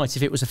 But yeah, you're right.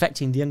 If it was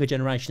affecting the younger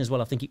generation as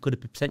well, I think it could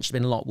have potentially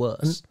been a lot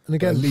worse. And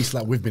again, at least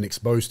like we've been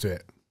exposed to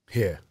it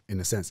here, in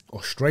a sense.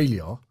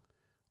 Australia,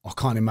 I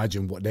can't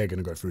imagine what they're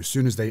going to go through. As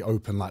soon as they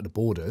open like the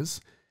borders,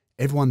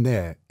 everyone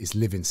there is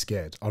living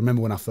scared. I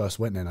remember when I first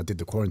went there and I did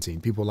the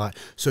quarantine, people were like,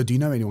 so do you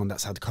know anyone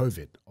that's had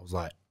COVID? I was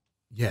like,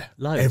 yeah,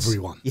 loads.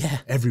 Everyone. Yeah.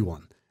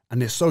 Everyone.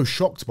 And they're so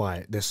shocked by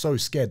it. They're so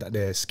scared that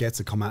they're scared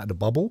to come out of the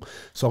bubble.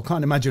 So I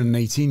can't imagine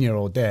an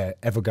 18-year-old there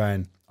ever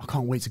going, I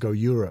can't wait to go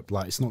Europe.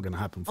 Like, it's not going to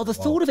happen. The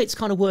thought of it's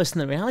kind of worse than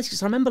the reality.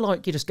 Because I remember,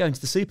 like, you just going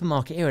to the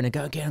supermarket here and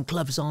getting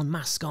gloves on,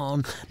 mask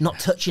on, not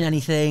touching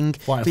anything,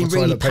 being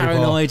really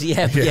paranoid.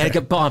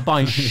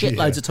 Buying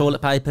shitloads of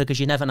toilet paper because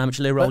you never know how much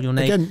loo roll you'll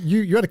need. Again,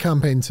 you had a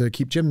campaign to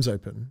keep gyms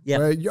open. Yeah.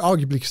 Where you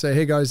arguably could say,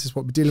 hey guys, this is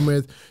what we're dealing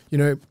with.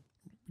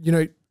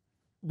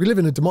 We live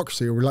in a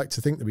democracy, or we like to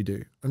think that we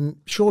do. And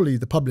surely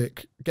the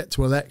public get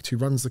to elect who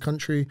runs the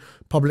country,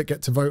 public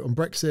get to vote on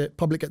Brexit,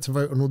 public get to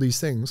vote on all these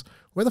things.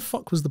 Where the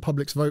fuck was the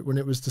public's vote when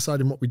it was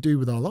deciding what we do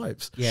with our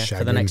lives? Yeah,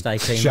 for the next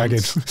 18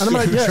 months. And I'm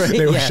like,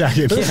 they were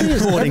shagging.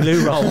 Hoarding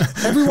loo roll.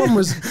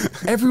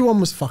 Everyone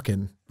was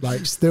fucking.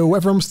 Like, still,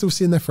 everyone was still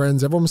seeing their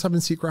friends. Everyone was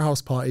having secret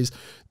house parties.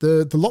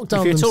 The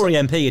lockdown. If you're a Tory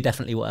MP, you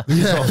definitely were.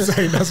 Yeah.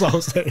 That's what I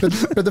was saying.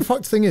 But the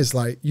fucked thing is,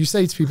 like, you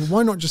say to people,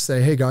 why not just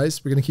say, hey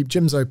guys, we're going to keep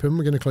gyms open.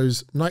 We're going to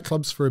close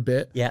nightclubs for a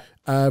bit. Yeah.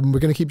 We're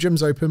going to keep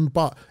gyms open.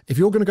 But if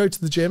you're going to go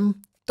to the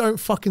gym, don't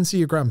fucking see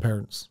your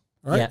grandparents.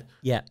 Right? Yeah.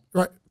 Yeah.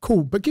 Right.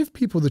 Cool. But give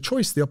people the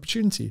choice, the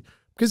opportunity.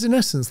 Because in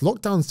essence,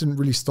 lockdowns didn't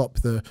really stop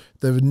the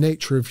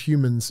nature of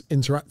humans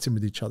interacting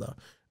with each other.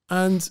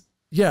 And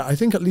yeah, I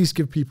think at least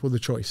give people the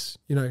choice,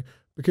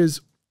 because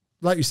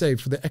like you say,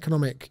 for the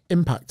economic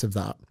impact of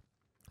that,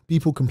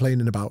 people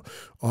complaining about,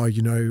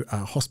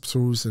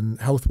 hospitals and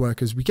health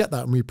workers. We get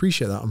that and we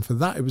appreciate that. And for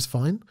that, it was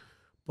fine.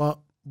 But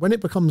when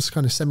it becomes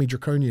kind of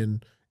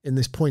semi-draconian in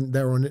this point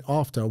there on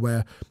after,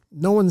 where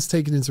no one's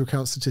taking into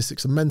account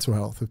statistics of mental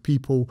health of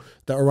people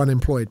that are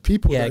unemployed,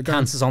 people that are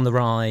cancer's on the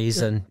rise,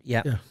 and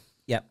I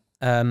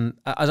don't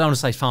want to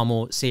say far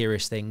more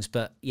serious things,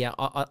 but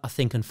I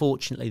think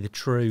unfortunately the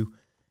true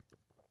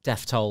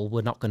death toll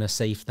we're not going to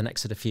see for the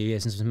next sort of few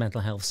years in terms of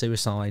mental health,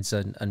 suicides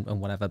and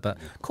whatever. But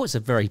of course,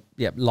 it's a very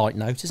light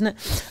note, isn't it?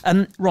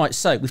 Right,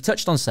 so we've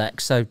touched on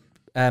sex, so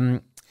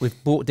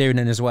we've brought Diren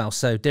in as well.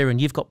 So Diren,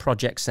 you've got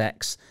Project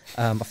Sex,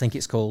 I think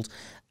it's called.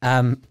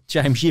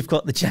 James, you've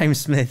got the James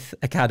Smith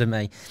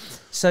Academy.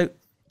 So,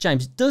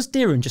 James, does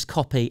Diren just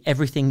copy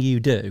everything you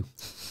do,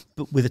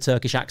 but with a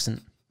Turkish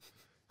accent,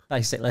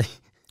 basically?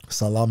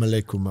 Salam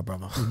alaikum, my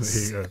brother.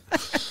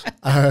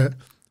 There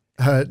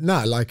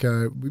you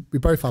go. We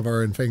both have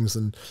our own things.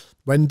 And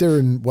when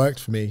Diren worked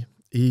for me,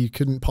 he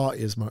couldn't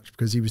party as much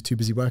because he was too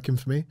busy working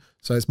for me.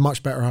 So it's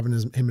much better having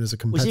him as a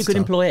competitor. Was he a good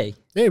employee?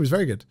 Yeah, he was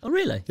very good. Oh,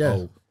 really? Yeah.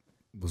 Oh,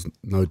 was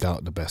no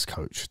doubt the best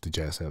coach the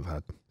JSA have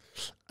had.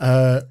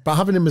 But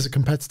having him as a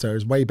competitor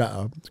is way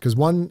better because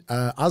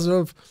as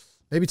of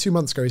maybe 2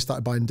 months ago, he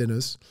started buying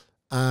dinners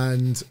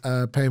and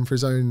paying for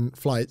his own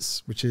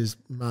flights, which is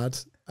mad.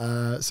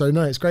 So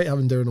no, it's great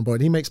having Diren on board.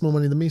 He makes more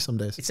money than me some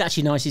days. It's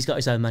actually nice. He's got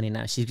his own money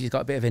now. So he's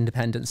got a bit of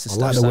independence.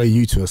 And I like the way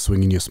you two are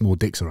swinging your small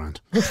dicks around.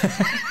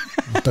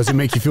 Does it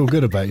make you feel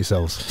good about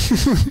yourselves?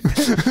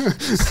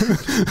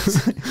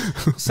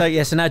 So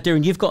now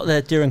Diren, you've got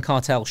the Diren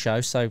Kartal show.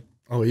 So.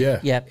 Oh, yeah.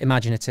 Yeah,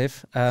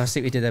 imaginative. I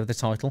see what we did there with the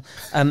title.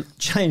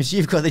 James,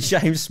 you've got the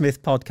James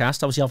Smith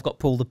podcast. Obviously, I've got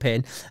Pull the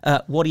Pin.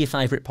 What are your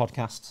favourite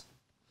podcasts?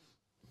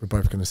 We're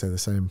both going to say the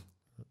same.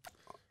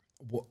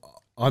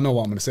 I know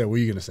what I'm going to say. What are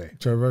you going to say?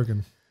 Joe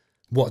Rogan.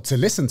 What, to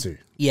listen to?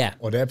 Yeah.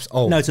 Or the episode?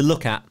 Oh. No, to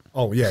look at.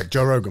 Oh, yeah,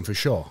 Joe Rogan for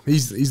sure.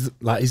 He's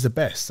the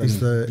best. He's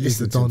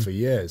the Don Don for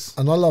years.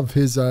 And I love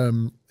his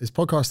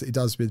podcast that he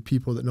does with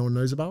people that no one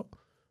knows about,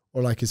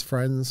 or like his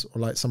friends, or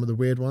like some of the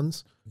weird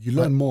ones. You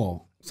learn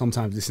more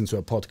sometimes listen to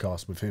a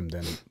podcast with him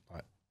than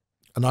like.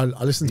 And I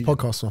listen to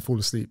podcasts when I fall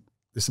asleep.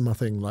 This is my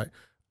thing. Like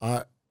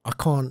I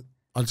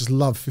just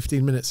love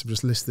 15 minutes of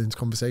just listening to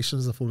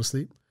conversations as I fall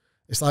asleep.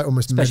 It's like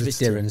almost especially with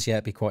Diren's,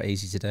 it'd be quite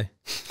easy to do.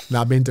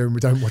 Nah, me and Diren,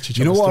 we don't watch each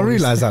other. You know what I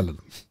realise, Alan?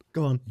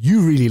 Go on.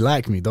 You really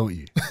like me, don't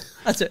you?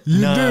 That's it.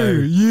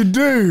 You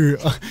do.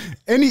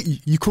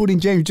 You called in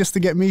James just to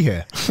get me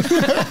here.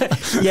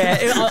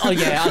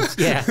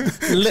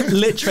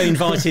 Literally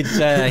invited,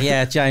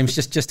 James,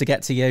 just to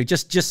get to you,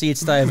 just so you'd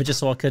stay over, just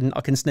so I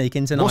can sneak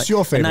in tonight. What's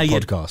your favourite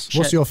podcast?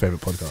 What's your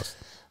favourite podcast?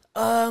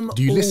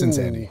 Do you listen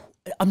to any?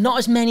 I'm not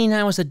as many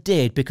now as I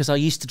did because I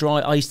used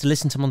to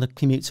listen to them on the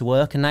commute to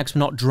work, and now because we're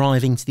not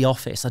driving to the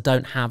office, I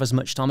don't have as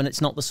much time, and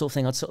it's not the sort of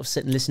thing I'd sort of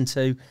sit and listen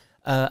to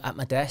at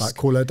my desk. Like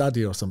Call Her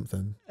Daddy or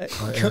something.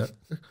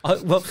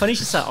 Well, funny you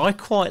should say, I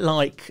quite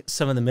like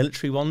some of the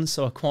military ones,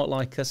 so I quite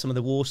like some of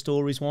the war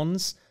stories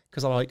ones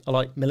because I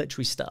like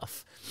military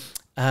stuff.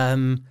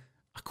 I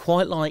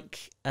quite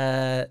like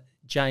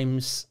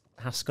James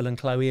Haskell and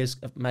Chloe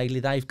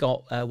mainly. They've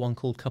got one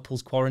called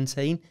Couples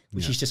Quarantine,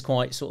 which is just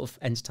quite sort of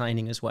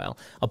entertaining as well.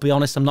 I'll be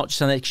honest, I'm not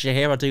just an extra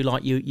here. I do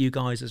like you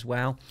guys as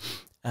well.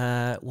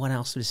 What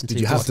else to listen to?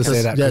 Did you have to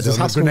say that? Yeah, does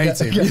Haskell get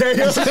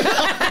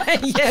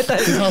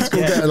does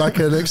Haskell get like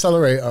an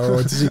accelerator,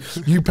 or does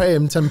you pay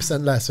him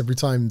 10% less every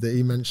time that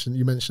you mention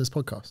his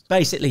podcast?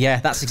 Basically, yeah,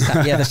 that's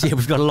exactly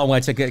we've got a long way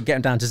to get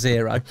him down to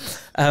zero.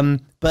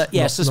 But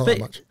yeah,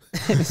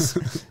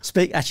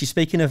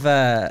 speaking of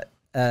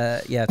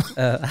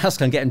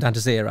Haskell and getting down to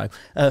zero.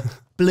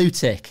 Blue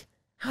tick.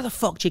 How the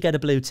fuck do you get a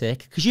blue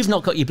tick? Because you've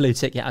not got your blue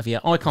tick yet, have you?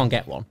 I can't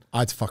get one. I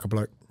had to fuck a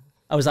bloke.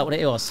 Oh, is that what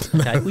it was?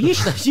 Okay. Well, you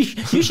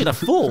should have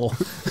 4. Do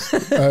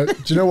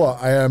you know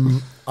what?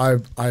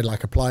 I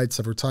like applied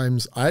several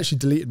times. I actually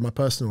deleted my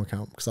personal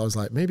account because I was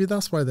like, maybe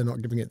that's why they're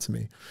not giving it to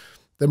me.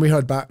 Then we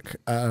heard back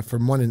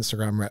from one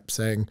Instagram rep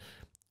saying,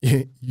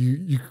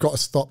 you got to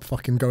stop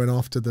fucking going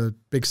after the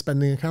big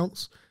spending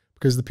accounts,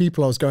 because the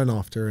people I was going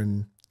after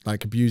and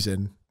like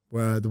abusing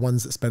were the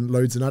ones that spent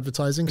loads in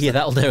advertising. Yeah,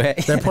 that'll do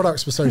it. Their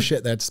products were so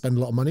shit they had to spend a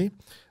lot of money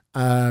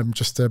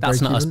just to That's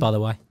break not even. us, by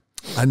the way.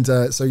 And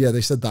so yeah,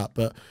 they said that,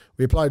 but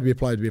we applied,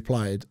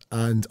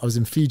 and I was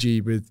in Fiji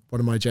with one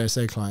of my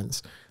JSA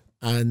clients.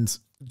 And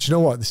do you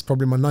know what? This is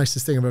probably my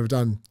nicest thing I've ever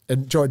done.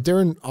 And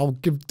Diren, I'll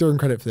give Diren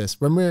credit for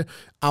this. When we're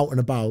out and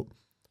about,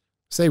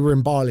 say we're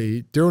in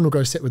Bali, Diren will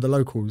go sit with the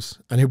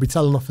locals, and he'll be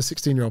telling off a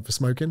 16-year-old for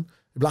smoking.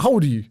 He'll be like, "How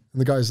old are you?" And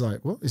the guy's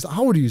like, "What?" He's like,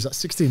 "How old are you?" He's like,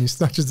 16. He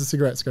snatches the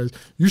cigarettes, goes,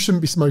 "You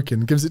shouldn't be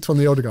smoking." Gives it to one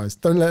of the older guys.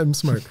 Don't let him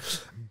smoke.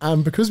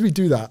 And because we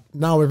do that,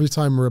 now every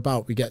time we're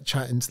about, we get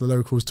chatting to the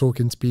locals,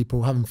 talking to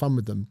people, having fun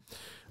with them.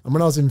 And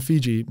when I was in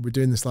Fiji, we're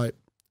doing this like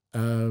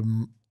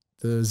the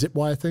zip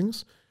wire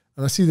things.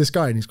 And I see this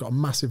guy and he's got a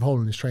massive hole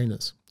in his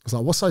trainers. I was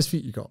like, "What size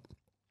feet you got?"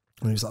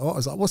 And he's like, "What?" I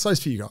was like, "What size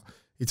feet you got?"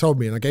 He told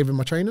me and I gave him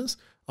my trainers.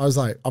 I was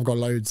like, "I've got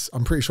loads.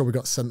 I'm pretty sure we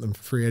got sent them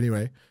for free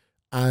anyway."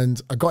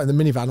 And I got in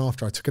the minivan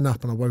after, I took a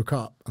nap and I woke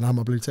up and I had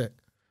my blue tick.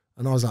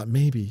 And I was like,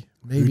 maybe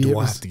Who do it I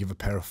was, have to give a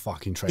pair of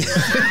fucking trainers?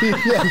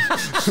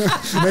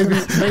 maybe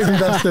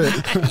that's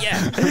it.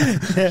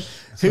 Yeah.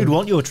 Who'd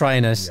want your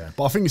trainers? Yeah,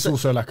 but I think it's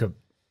also like a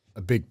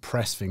big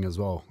press thing as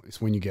well.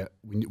 It's when you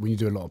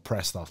do a lot of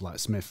press stuff, like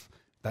Smith.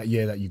 That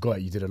year that you got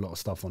it, you did a lot of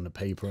stuff on the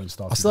paper and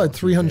stuff. I started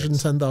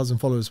 310,000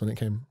 followers when it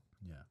came.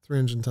 Yeah,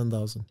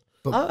 310,000.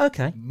 Oh,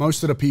 okay.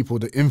 Most of the people,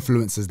 the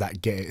influencers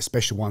that get it,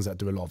 especially ones that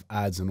do a lot of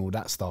ads and all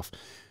that stuff,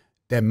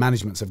 their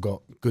managements have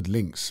got good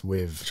links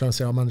with. Trying to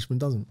say our management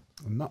doesn't.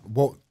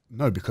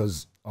 No,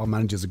 because our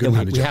manager's a good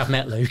manager. We have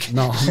met Luke.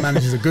 No, our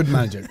manager's a good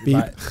manager.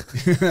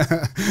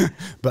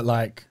 But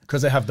like,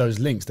 because they have those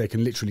links, they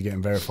can literally get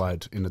them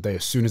verified in a day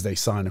as soon as they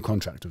sign a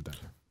contract with them.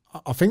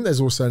 I think there's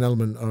also an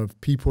element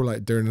of people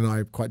like Diren and I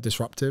are quite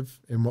disruptive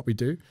in what we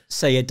do.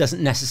 So it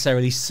doesn't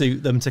necessarily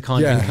suit them to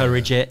kind of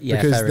encourage it.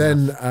 Yeah, because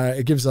then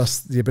it gives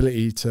us the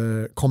ability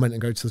to comment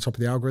and go to the top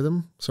of the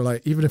algorithm. So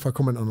like, even if I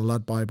comment on a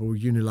Lad Bible,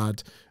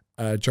 Unilad,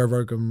 Joe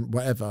Rogan,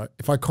 whatever,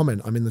 if I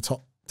comment, I'm in the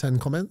top 10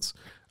 comments.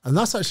 And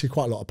that's actually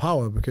quite a lot of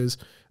power because,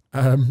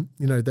 you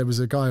know, there was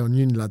a guy on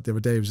Unilad the other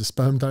day who was a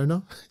sperm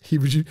donor.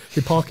 He'd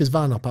park his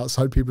van up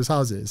outside people's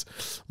houses,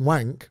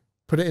 wank,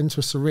 put it into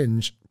a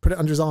syringe, put it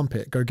under his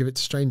armpit, go give it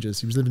to strangers.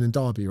 He was living in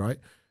Derby, right?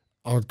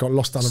 I got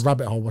lost down a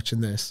rabbit hole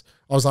watching this.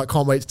 I was like,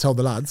 can't wait to tell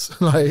the lads,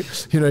 like,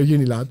 you know,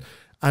 Unilad.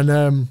 And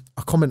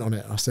I comment on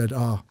it. I said,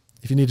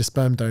 if you need a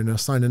sperm donor,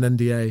 sign an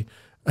NDA,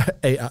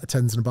 8 out of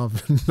 10s and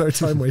above, no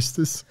time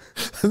wasters.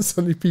 And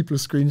suddenly people are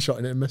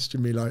screenshotting it and messaging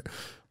me like,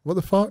 what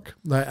the fuck?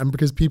 Like, and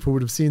because people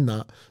would have seen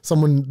that,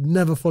 someone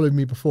never followed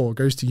me before,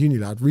 goes to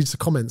Unilad, reads the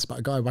comments about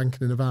a guy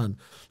wanking in a van.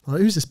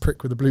 Like, who's this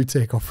prick with a blue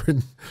tick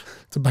offering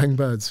to bang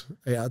birds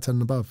 8 out of 10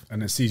 and above?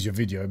 And then sees your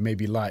video,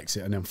 maybe likes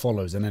it and then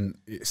follows. And then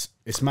it's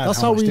mad.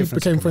 That's how we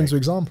became friends with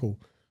Example.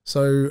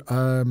 So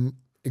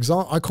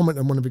I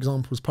commented on one of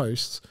Example's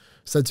posts,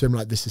 said to him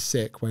like, this is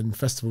sick, when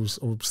festivals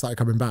all started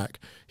coming back.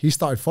 He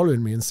started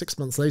following me, and 6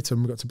 months later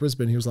when we got to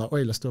Brisbane, he was like,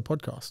 wait, let's do a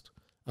podcast.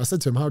 I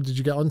said to him, how did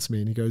you get onto me?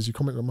 And he goes, you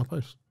commented on my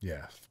post.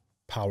 Yeah,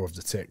 power of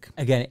the tick.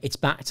 Again, it's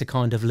back to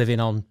kind of living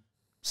on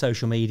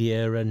social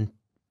media and...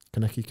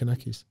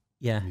 Kanekis.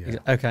 Yeah,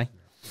 okay.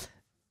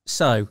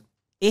 So,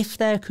 if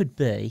there could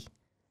be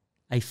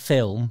a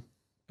film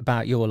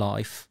about your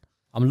life,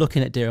 I'm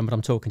looking at Diren, but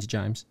I'm talking to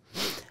James.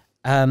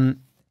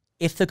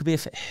 If there could be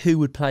who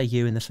would play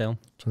you in the film?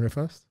 Do you want to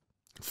go first?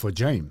 For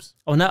James?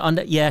 Oh, no,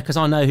 yeah, because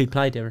I know who'd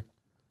play Diren.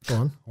 Go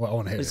on. Well, I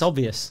want to hear It's this.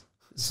 obvious.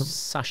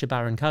 Sacha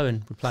Baron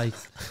Cohen would play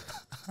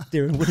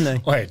Diren, wouldn't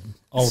he? Wait,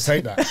 I'll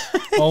take that.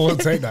 I will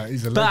take that.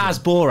 He's a legend. But as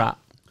Borat.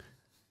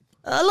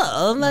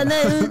 Hello, my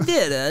name is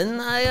Diren.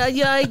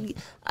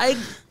 I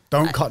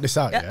Don't cut this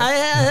out, yeah?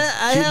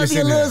 I Keep help this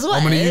you in here. lose weight.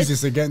 I'm going to use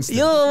this against him.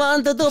 You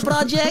want to do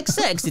Project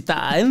Sexy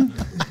Time?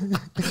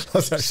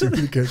 That's actually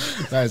pretty good.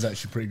 That is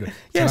actually pretty good.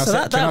 Yeah,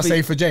 Can I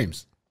say for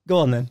James? Go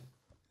on then.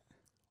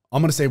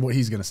 I'm going to say what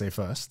he's going to say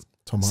first.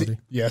 Tom Hardy.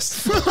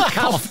 Yes.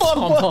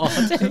 Tom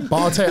Hardy.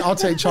 But I'll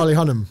take Charlie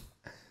Hunnam.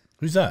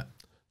 Who's that?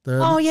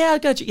 Oh yeah, I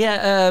got you.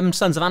 Yeah,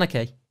 Sons of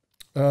Anarchy.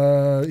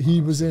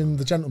 He was in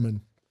The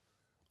Gentleman.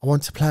 I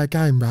want to play a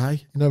game,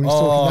 right? You know when he's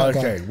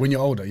talking that guy. When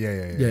you're older,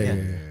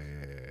 yeah.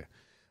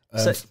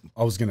 So-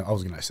 I was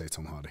gonna say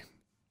Tom Hardy.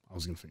 I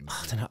was gonna think.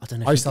 I don't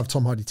know. I used to have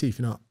Tom Hardy teeth,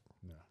 you know.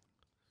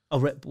 Oh,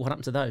 what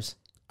happened to those?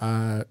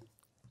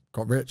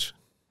 Got rich.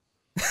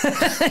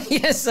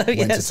 Yes, so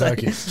Went to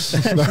Turkey.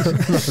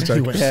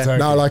 He went to Turkey.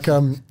 No, like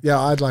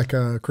I had like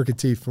crooked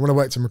teeth. And when I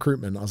worked in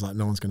recruitment, I was like,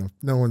 no one's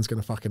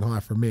gonna fucking hire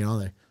from me, are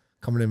they?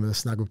 Coming in with a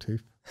snaggle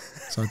tooth.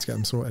 So I had to get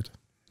them sorted.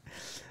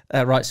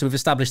 Right, so we've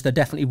established there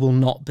definitely will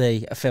not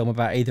be a film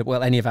about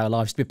any of our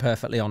lives, to be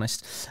perfectly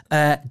honest.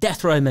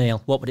 Death row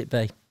meal, what would it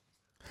be?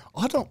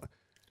 I don't.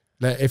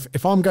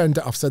 If I'm going,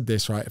 I've said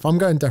this, right? If I'm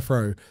going death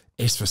row,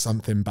 it's for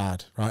something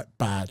bad, right?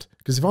 Bad.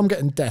 Because if I'm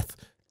getting death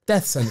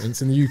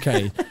sentence in the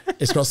UK,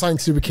 it's got something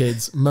to do with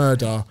kids,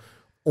 murder,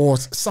 or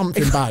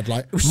something bad.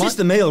 Like It was just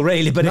the meal,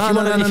 really, but if you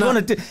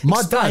want to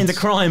explain the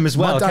crime as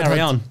well,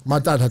 carry on. My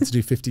dad had to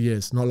do 50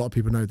 years. Not a lot of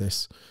people know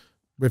this.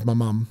 With my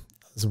mum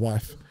as a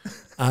wife.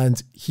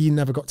 And he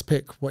never got to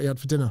pick what he had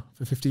for dinner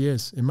for 50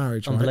 years in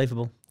marriage.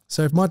 Unbelievable. Right?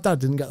 So if my dad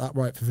didn't get that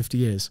right for 50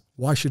 years,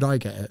 why should I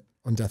get it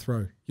on death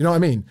row? You know what I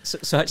mean?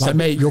 So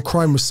mate, your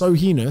crime was so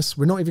heinous,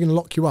 we're not even going to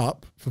lock you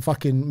up for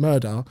fucking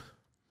murder.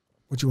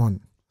 What do you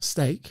want?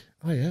 Steak?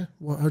 Oh yeah.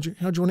 How do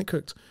you want it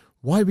cooked?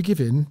 Why are we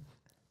giving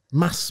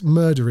mass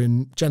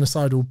murdering,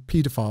 genocidal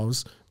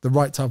paedophiles the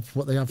right to have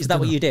what they have for Is that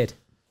dinner? what you did?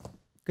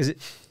 Because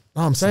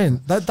No, I'm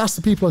saying that's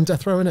the people on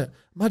death row, innit?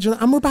 Imagine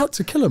that. And we're about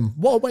to kill them.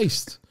 What a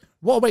waste.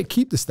 What a waste.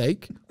 Keep the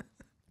steak.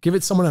 Give it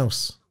to someone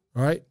else.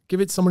 All right?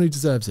 Give it to someone who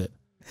deserves it.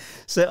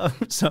 So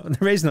the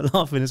reason I'm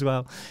laughing as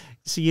well,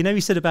 so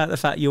you said about the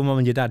fact your mum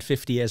and your dad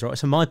 50 years, right?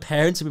 So my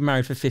parents have been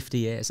married for 50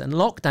 years and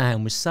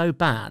lockdown was so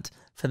bad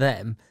for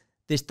them,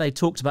 they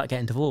talked about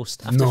getting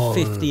divorced after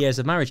 50 years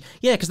of marriage.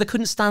 Yeah, because they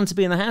couldn't stand to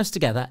be in the house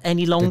together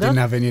any longer. They didn't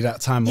have any of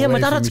that time Yeah, away my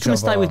dad from had to each come and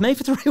stay other. with me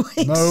for 3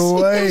 weeks. No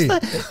way.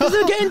 Because they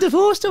were getting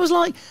divorced. I was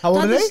like... How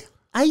old are they?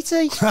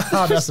 80.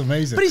 That's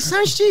amazing. But it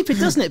sounds stupid,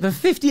 doesn't it? But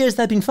 50 years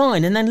they've been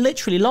fine, and then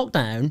literally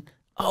lockdown.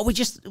 Oh, we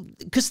just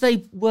because they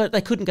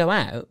couldn't go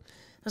out.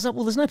 I was like,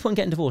 well, there's no point in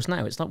getting divorced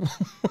now. It's like,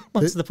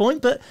 what's the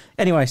point? But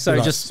anyway, so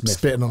like just Smith,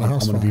 spitting on a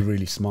house. I'm going to be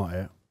really smart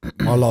here.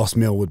 My last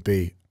meal would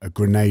be a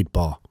grenade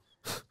bar.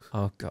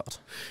 Oh God.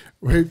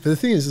 But the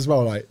thing is as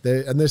well, like,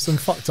 and there's some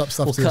fucked up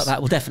stuff. We'll cut that.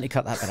 We'll definitely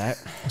cut that bit out.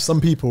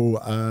 Some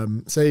people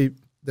say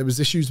there was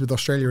issues with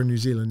Australia and New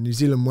Zealand. New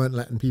Zealand weren't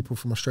letting people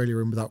from Australia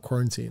in without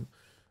quarantine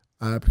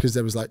because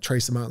there was like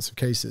trace amounts of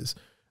cases,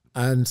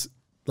 and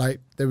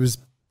like there was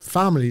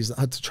families that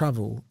had to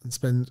travel and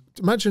spend.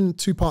 Imagine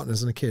 2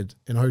 partners and a kid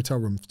in a hotel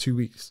room for 2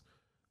 weeks.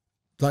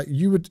 Like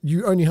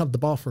you only have the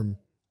bathroom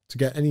to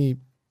get any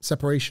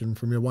separation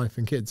from your wife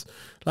and kids.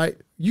 Like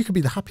you could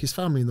be the happiest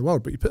family in the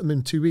world, but you put them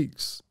in 2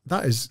 weeks.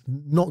 That is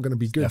not going to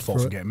be good. Their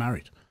fault for getting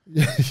married.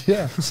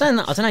 Yeah. Saying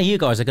that, I don't know. You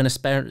guys are going to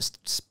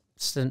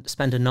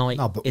spend a night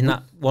in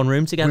that one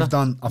room together. We've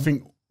done. I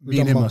think me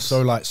and him are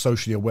so like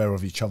socially aware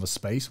of each other's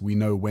space. We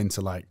know when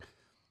to like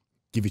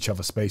give each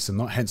other space and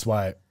not. Hence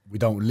why we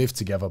don't live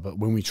together. But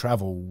when we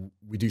travel,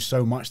 we do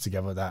so much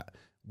together that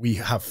we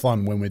have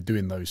fun when we're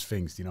doing those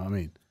things. Do you know what I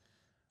mean?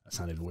 That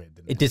sounded weird,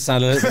 didn't it? It did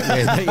sound a little bit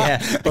weird, but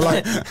yeah. But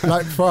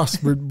like for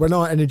us, when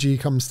our energy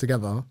comes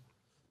together,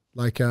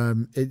 like I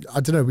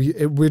don't know,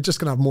 we're just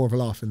gonna have more of a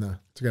laugh in there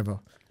together,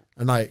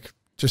 and like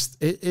just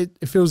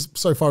it feels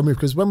so far removed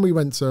because when we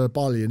went to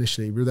Bali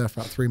initially, we were there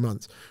for about 3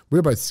 months. We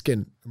were both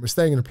skint, and we're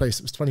staying in a place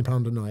that was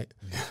 £20 a night,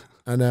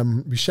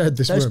 and we shared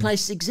this. Those room.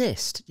 places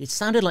exist. It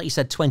sounded like you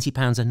said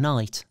 £20 a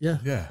night. Yeah,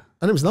 yeah.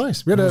 And it was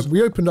nice. We had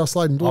we opened our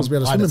sliding doors. We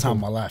had a I had swimming the time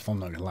pool. of my life. I'm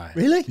not gonna lie.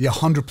 Really? Yeah,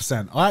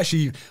 100%.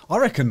 I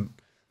reckon.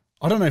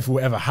 I don't know if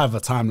we'll ever have a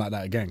time like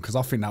that again because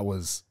I think it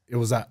was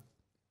that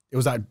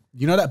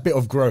you know that bit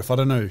of growth. I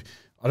don't know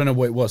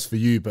what it was for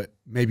you, but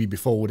maybe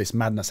before all this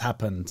madness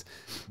happened,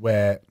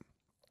 where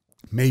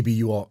maybe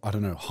you are, I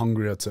don't know,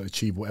 hungrier to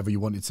achieve whatever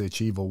you wanted to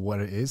achieve or what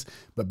it is.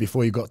 But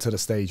before you got to the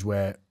stage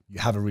where you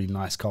have a really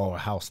nice car or a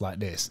house like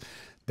this,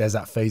 there's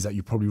that phase that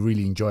you probably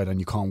really enjoyed and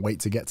you can't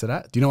wait to get to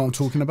that. Do you know what I'm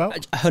talking about?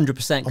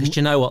 100%, because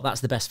you know what? That's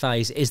the best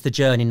phase, is the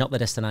journey, not the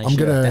destination. I'm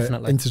going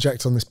to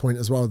interject on this point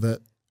as well, that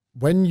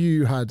when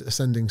you had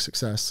ascending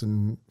success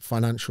and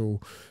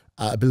financial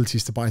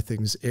abilities to buy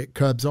things, it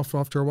curbs off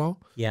after a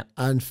while. Yeah.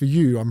 And for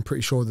you, I'm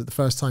pretty sure that the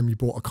first time you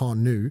bought a car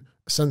new,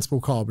 a sensible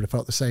car would have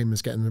felt the same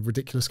as getting a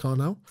ridiculous car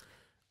now.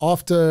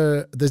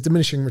 After there's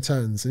diminishing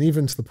returns, and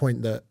even to the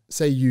point that,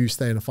 say you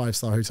stay in a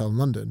 5-star hotel in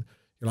London,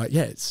 you're like,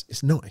 yeah,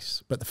 it's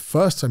nice. But the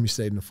first time you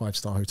stayed in a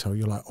 5-star hotel,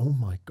 you're like, oh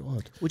my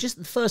God. Well, just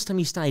the first time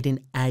you stayed in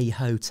a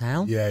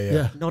hotel.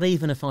 Yeah. Not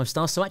even a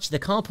 5-star. So actually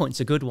the car point's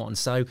a good one.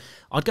 So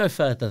I'd go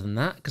further than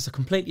that because I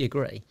completely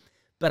agree.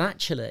 But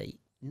actually,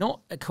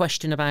 not a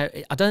question about,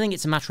 I don't think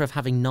it's a matter of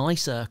having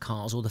nicer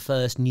cars or the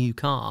first new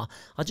car.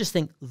 I just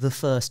think the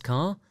first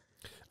car.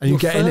 And you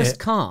get in it,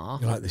 car,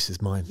 you're like, this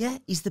is mine. Yeah,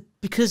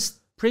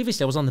 because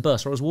previously I was on the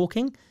bus or I was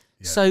walking.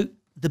 Yeah. So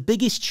the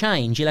biggest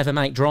change you'll ever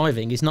make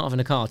driving is not having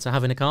a car to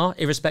having a car,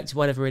 irrespective of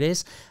whatever it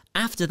is.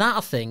 After that,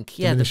 I think,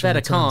 the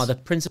better car, the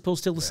principle's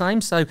still the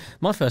same. So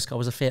my first car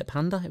was a Fiat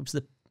Panda. It was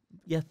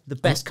the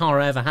best car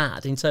I ever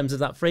had in terms of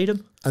that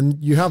freedom.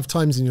 And you have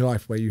times in your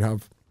life where you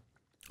have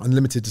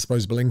unlimited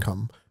disposable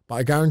income, but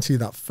I guarantee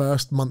that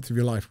first month of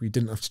your life where you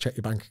didn't have to check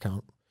your bank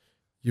account,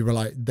 you were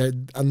like,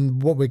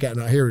 and what we're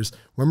getting at here is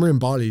when we're in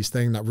Bali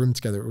staying in that room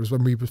together, it was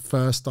when we were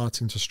first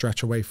starting to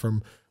stretch away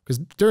from, because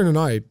Diren and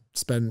I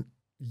spent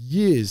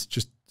years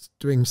just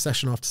doing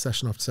session after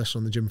session after session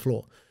on the gym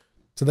floor.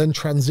 To then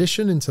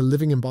transition into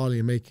living in Bali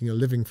and making a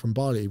living from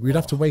Bali, we'd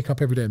have to wake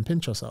up every day and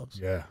pinch ourselves.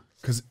 Yeah,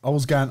 because I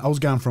was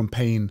going from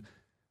paying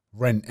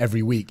rent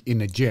every week in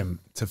the gym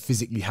to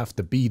physically have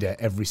to be there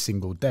every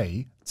single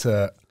day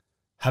to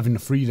having the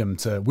freedom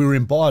to. We were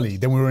in Bali,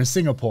 then we were in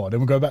Singapore, then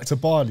we go back to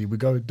Bali, we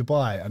go to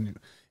Dubai, and it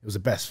was the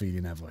best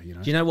feeling ever. You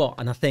know. Do you know what?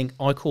 And I think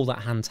I call that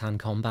hand-to-hand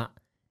combat.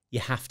 You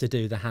have to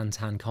do the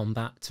hand-to-hand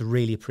combat to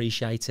really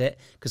appreciate it.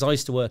 Because I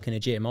used to work in a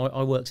gym.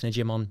 I worked in a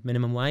gym on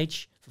minimum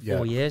wage for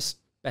 4 years.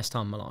 Best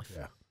time of my life.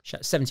 Yeah.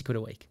 70 quid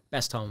a week.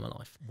 Best time of my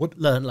life.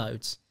 Learned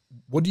loads.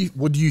 What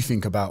do you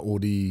think about all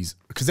these?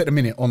 Because at the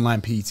minute,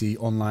 online PT,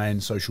 online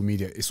social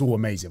media, it's all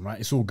amazing, right?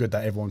 It's all good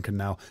that everyone can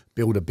now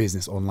build a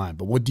business online.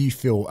 But what do you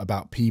feel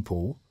about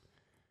people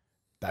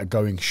that are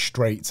going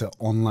straight to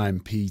online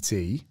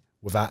PT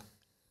without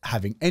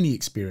having any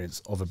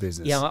experience of a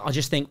business? Yeah, I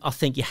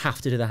think you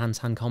have to do the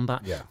hand-to-hand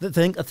combat. Yeah.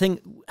 I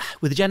think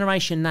with the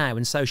generation now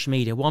and social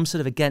media, what I'm sort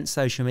of against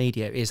social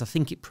media is I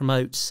think it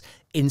promotes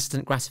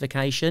instant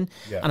gratification.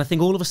 Yeah. And I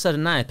think all of a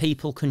sudden now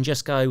people can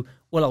just go,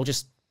 well, I'll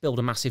just build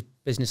a massive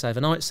business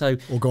overnight. So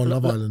or go on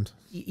Love Island.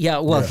 Yeah,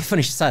 well,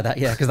 funny to say that,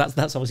 yeah, because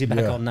that's obviously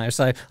back on now.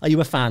 So are you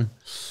a fan?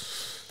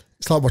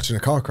 It's like watching a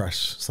car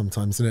crash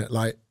sometimes, isn't it?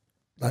 Like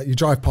you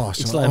drive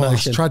past, you're like, oh,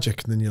 it's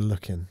tragic, and then you're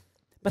looking.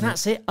 But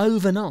that's it.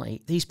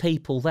 Overnight, these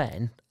people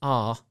then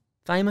are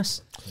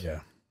famous. Yeah,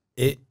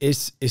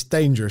 it's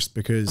dangerous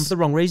because and for the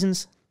wrong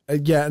reasons.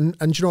 Yeah,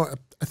 and you know what?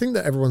 I think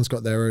that everyone's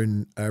got their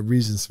own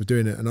reasons for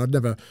doing it, and I'd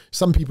never.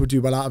 Some people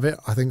do well out of it.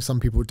 I think some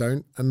people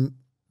don't, and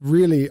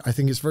really, I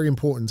think it's very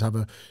important to have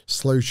a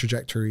slow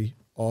trajectory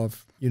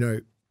of, you know,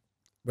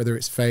 whether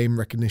it's fame,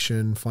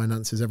 recognition,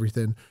 finances,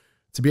 everything.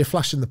 To be a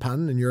flash in the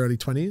pan in your early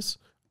 20s,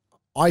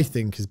 I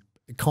think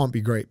it can't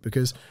be great,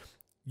 because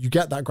you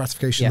get that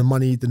gratification, the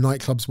money, the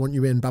nightclubs want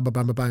you in, bang, bang,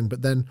 bang, bang, bang,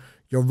 but then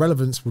your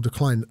relevance will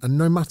decline. And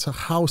no matter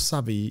how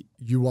savvy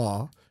you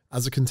are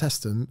as a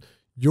contestant,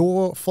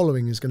 your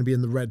following is going to be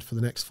in the red for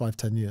the next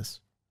 5-10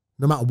 years,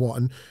 no matter what.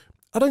 And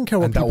I don't care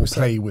what and people that will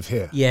say. play with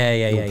here.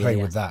 Play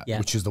with that, yeah.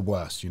 which is the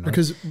worst, you know.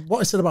 Because what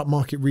I said about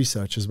market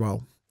research as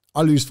well,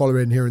 I lose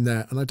following here and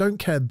there, and I don't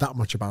care that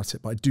much about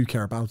it, but I do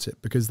care about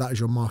it, because that is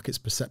your market's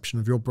perception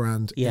of your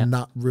brand in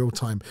that real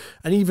time.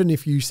 And even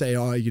if you say,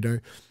 oh, you know,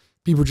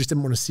 people just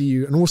didn't want to see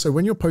you. And also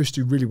when your posts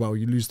do really well,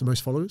 you lose the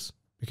most followers,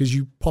 because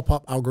you pop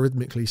up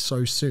algorithmically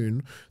so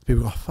soon.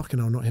 People go, oh, fucking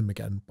hell, not him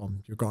again.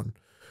 Boom, you're gone.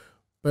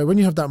 But when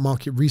you have that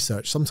market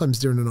research, sometimes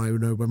Diren and I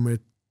know when we're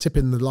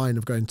tipping the line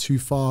of going too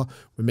far,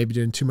 we're maybe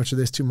doing too much of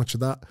this, too much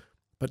of that.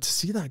 But to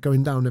see that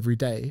going down every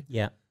day,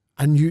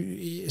 and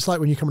it's like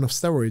when you're coming off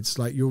steroids,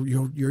 like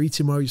you're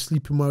eating well, you're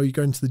sleeping well, you're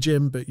going to the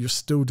gym, but you're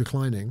still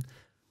declining.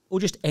 Or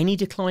just any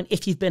decline.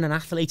 If you've been an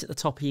athlete at the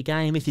top of your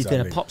game, if you've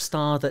been a pop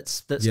star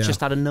that's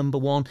just had a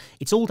 #1,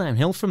 it's all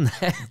downhill from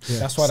there.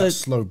 That's why that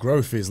slow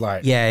growth is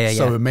like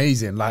so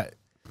amazing. Like,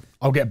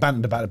 I'll get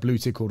bantered about a blue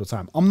tick all the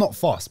time. I'm not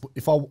fast, but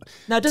if I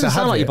no, it doesn't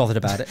sound like you're bothered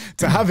about it.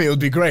 To have it would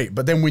be great,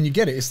 but then when you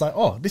get it, it's like,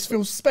 oh, this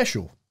feels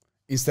special,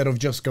 instead of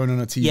just going on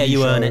a TV you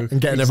show earn it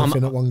and getting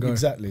everything at one go.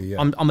 Exactly. Yeah,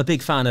 I'm a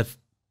big fan of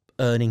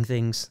earning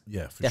things.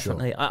 Yeah, for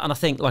definitely. sure. And I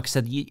think, like I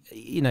said,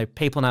 you know,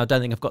 people now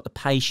don't think I've got the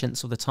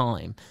patience or the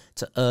time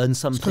to earn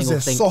something.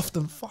 Because they're soft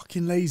and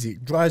fucking lazy.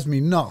 It drives me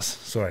nuts.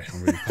 Sorry,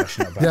 I'm really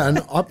passionate about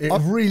that. And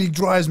it really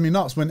drives me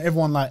nuts when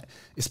everyone, like,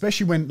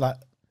 especially when, like,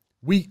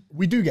 we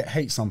do get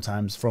hate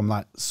sometimes from,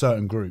 like,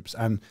 certain groups,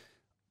 and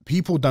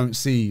people don't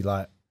see,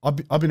 like,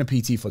 I've been a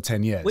PT for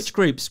 10 years. Which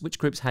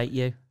groups hate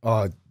you?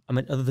 I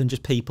mean, other than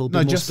just people,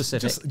 be more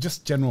specific.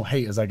 Just general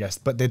haters, I guess,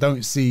 but they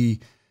don't see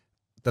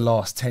the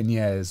last 10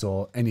 years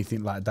or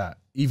anything like that.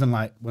 Even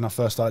like when I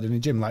first started in the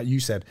gym, like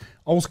you said,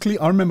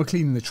 I remember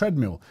cleaning the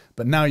treadmill,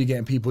 but now you're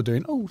getting people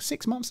doing,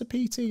 6 months of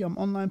PT, I'm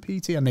online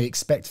PT, and they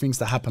expect things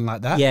to happen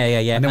like that. Yeah.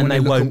 And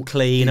they won't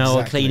clean,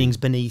 exactly. cleaning's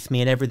beneath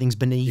me and everything's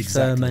beneath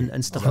them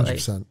and stuff 100%.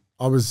 like that.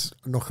 I was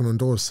knocking on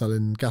doors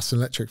selling gas and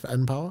electric for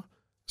N-Power.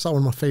 It's like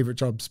one of my favorite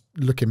jobs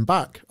looking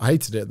back. I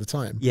hated it at the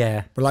time.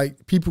 Yeah. But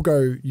like, people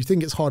go, you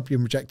think it's hard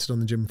being rejected on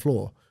the gym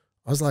floor.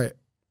 I was like,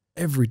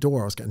 every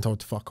door I was getting told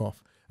to fuck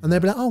off. And they'd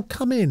be like, oh,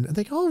 come in. And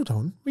they go, hold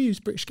on, we use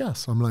British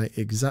Gas. I'm like,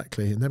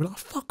 exactly. And they'd be like,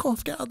 fuck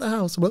off, get out of the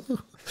house. I'm like,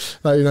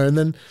 like, you know, and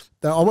then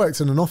I worked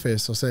in an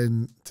office. I was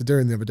saying to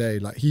Diren the other day,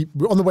 like,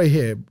 on the way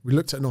here, we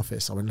looked at an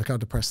office. I went, look how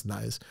depressing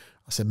that is.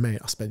 I said, mate,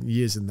 I spent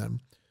years in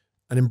them.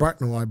 And in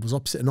Bracknell, I was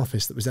opposite an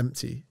office that was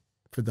empty.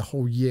 For the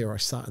whole year I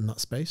sat in that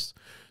space.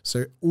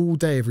 So all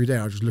day, every day,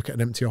 I just look at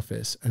an empty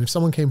office. And if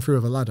someone came through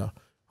with a ladder,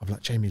 I'd be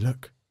like, Jamie,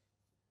 look,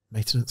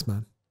 maintenance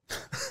man.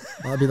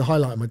 That'd be the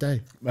highlight of my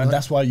day. And like,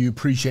 that's why you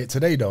appreciate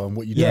today, though, and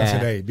what you're doing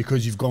today,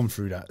 because you've gone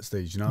through that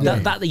stage. You know,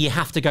 that you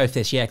have to go for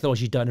this,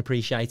 otherwise you don't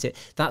appreciate it.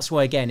 That's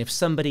why, again, if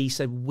somebody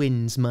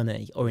wins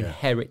money or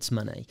inherits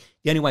money,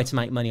 the only way to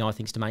make money, I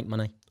think, is to make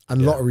money.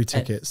 And lottery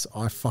tickets,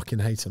 I fucking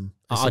hate them.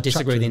 I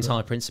disagree with the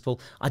entire principle.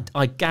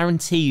 I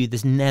guarantee you,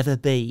 there's never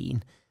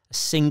been a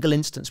single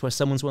instance where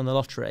someone's won the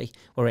lottery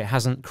where it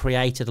hasn't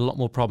created a lot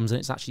more problems than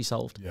it's actually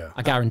solved. Yeah.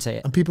 I guarantee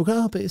it. And people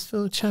go, oh, but it's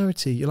for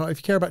charity. You're like, if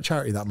you care about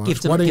charity that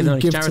much, why don't you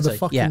give to the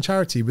fucking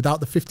charity without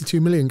the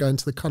 52 million going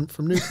to the cunt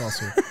from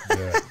Newcastle?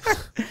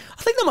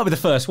 I think that might be the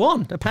first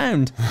one,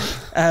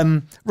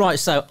 £1. Right,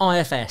 so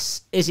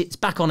IFS, it's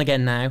back on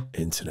again now?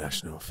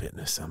 International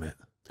Fitness Summit.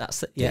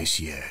 That's it, This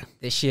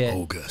year.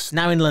 August.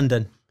 Now in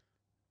London.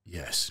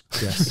 Yes.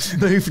 It's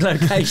moved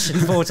location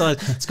 4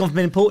 times. It's gone from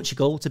being in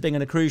Portugal to being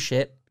on a cruise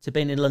ship to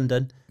being in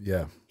London.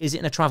 Yeah. Is it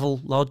in a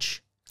travel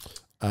lodge?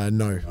 No,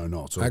 not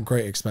at all. At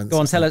great expense. Go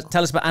on, tell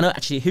us about. And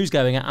actually, who's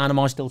going and am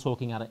I still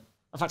talking at it?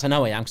 In fact, I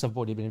know I am because I've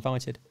already been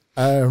invited.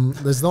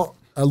 There's not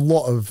a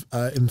lot of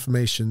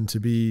information to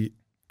be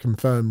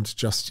confirmed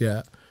just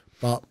yet,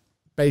 but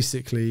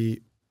basically,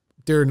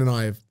 Diren and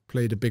I have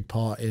played a big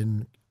part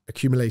in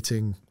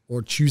accumulating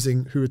or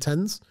choosing who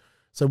attends.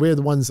 So we're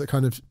the ones that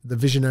kind of the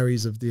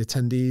visionaries of the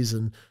attendees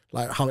and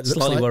like how it looks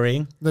Slightly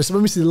worrying. No, so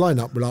when we see the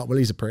lineup, we're like, well,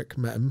 he's a prick.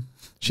 Met him.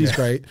 She's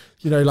great.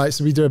 You know, like,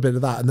 so we do a bit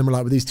of that. And then we're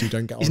like, well, these two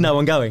don't get on. Is no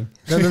one going?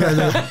 No.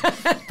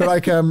 But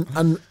like,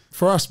 and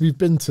for us, we've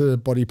been to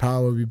Body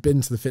Power. We've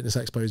been to the fitness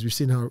expos. We've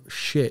seen how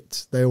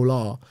shit they all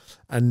are.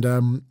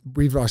 And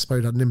we've, I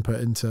suppose, had an input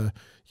into,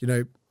 you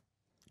know,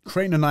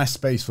 creating a nice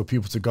space for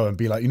people to go and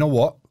be like, you know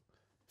what?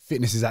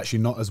 Fitness is actually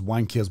not as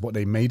wanky as what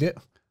they made it.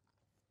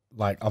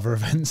 Like other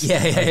events,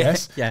 I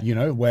guess, you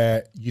know,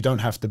 where you don't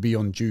have to be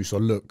on juice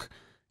or you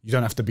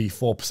don't have to be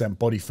 4%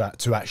 body fat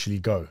to actually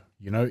go,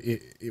 you know,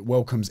 it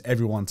welcomes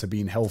everyone to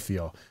being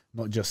healthier,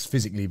 not just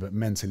physically, but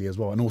mentally as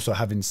well. And also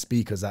having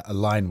speakers that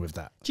align with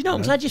that. Do you know,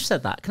 I'm glad you've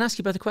said that. Can I ask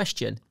you both a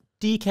question?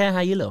 Do you care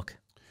how you look?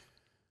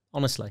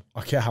 Honestly.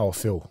 I care how I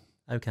feel.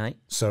 Okay.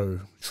 So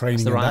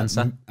training the right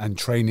answer. and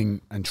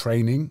training.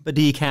 But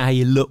do you care how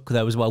you look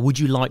though as well? Would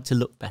you like to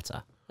look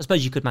better? I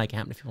suppose you could make it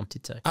happen if you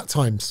wanted to. At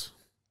times.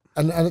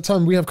 And at the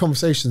time we have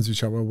conversations with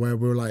each other where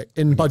we're like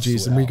in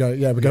budgies and we go,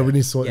 we need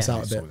to sort this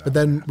out a bit. But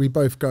then we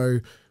both go,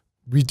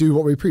 we do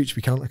what we preach.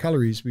 We count our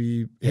calories.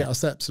 We hit our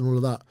steps and all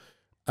of that.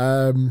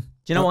 Do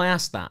you know why I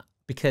asked that?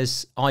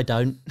 Because I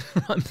don't.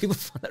 People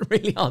find that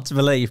really hard to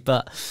believe,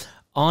 but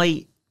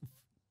I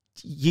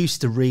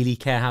used to really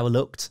care how I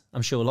looked.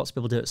 I'm sure lots of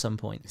people do at some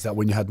point. Is that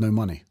when you had no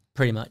money?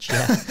 Pretty much,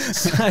 yeah.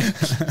 So,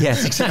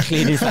 yes,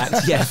 exactly. In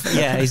fact,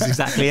 yeah, is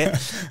exactly it.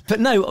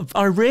 But no,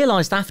 I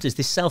realised after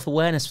this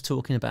self-awareness we're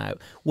talking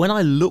about, when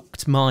I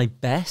looked my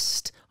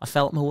best, I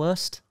felt my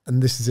worst.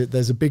 And this is it.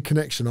 There's a big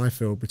connection I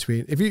feel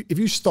between, if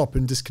you stop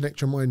and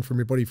disconnect your mind from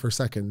your body for a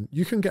second,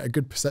 you can get a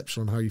good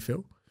perception on how you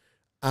feel.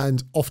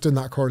 And often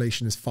that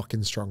correlation is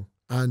fucking strong.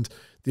 And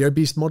the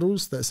obese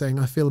models that are saying,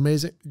 I feel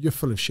amazing, you're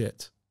full of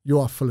shit.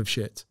 You are full of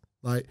shit.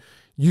 Like,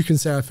 you can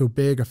say, I feel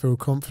big, I feel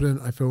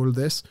confident, I feel all of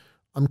this.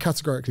 I'm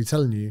categorically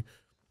telling you,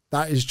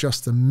 that is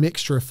just a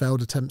mixture of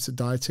failed attempts at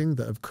dieting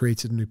that have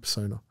created a new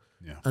persona.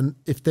 Yeah. And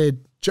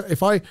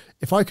if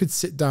I could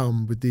sit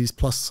down with these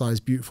plus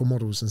size beautiful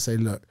models and say,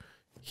 look,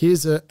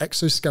 here's an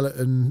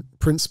exoskeleton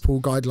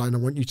principle guideline I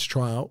want you to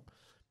try out.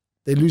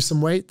 They lose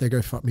some weight, they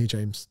go, fuck me,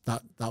 James.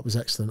 That was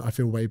excellent. I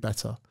feel way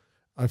better.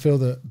 I feel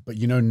that. But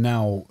you know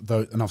now,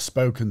 though, and I've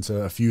spoken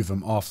to a few of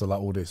them after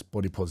like all this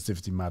body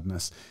positivity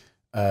madness,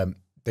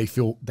 they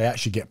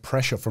actually get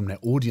pressure from their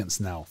audience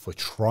now for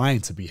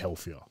trying to be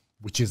healthier,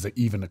 which is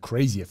even a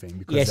crazier thing.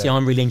 Because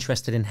I'm really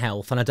interested in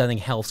health, and I don't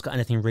think health's got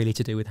anything really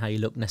to do with how you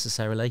look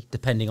necessarily,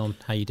 depending on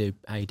how you do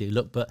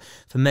look. But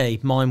for me,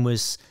 mine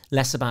was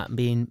less about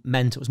being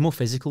mental; it was more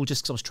physical,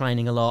 just because I was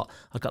training a lot.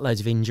 I got loads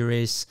of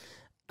injuries.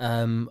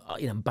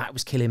 Back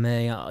was killing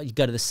me. You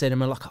go to the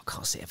cinema, like, I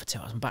can't sit here for 2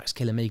 hours. My back's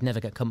killing me. You can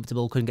never get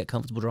comfortable. Couldn't get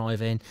comfortable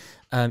driving.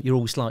 You're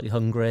always slightly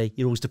hungry.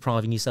 You're always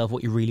depriving yourself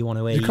what you really want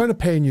to eat. You're kind of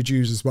paying your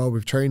dues as well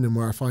with training,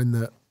 where I find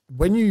that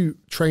when you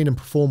train and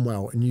perform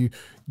well and you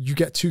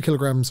get 2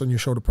 kilograms on your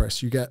shoulder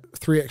press, you get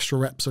 3 extra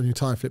reps on your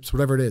tire flips,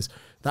 whatever it is,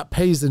 that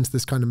pays into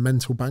this kind of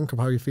mental bank of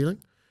how you're feeling.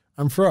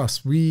 And for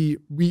us, we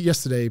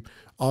yesterday,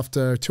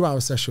 after a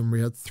 2-hour session, we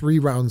had 3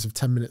 rounds of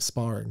 10-minute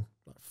sparring,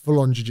 like full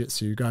on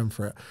jiu-jitsu, going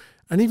for it.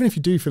 And even if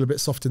you do feel a bit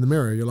soft in the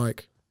mirror, you're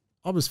like,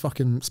 I was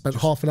fucking spent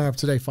half an hour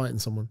today fighting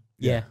someone.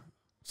 Yeah.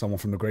 Someone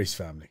from the Grace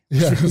family.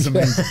 Yeah. It was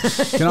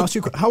amazing. Can I ask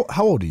you, how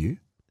old are you?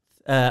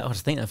 I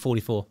think I'm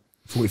 44.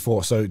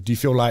 44. So do you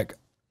feel like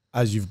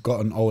as you've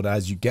gotten older,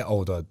 as you get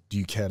older, do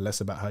you care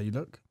less about how you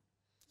look?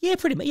 Yeah,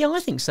 pretty much. Yeah,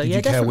 I think so. Did yeah,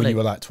 you care definitely. when you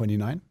were like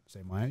 29,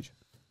 same my age?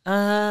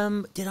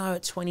 Did I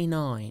at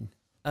 29?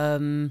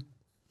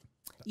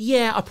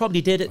 Yeah, I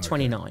probably did at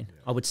 29,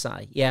 I would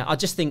say. Yeah, I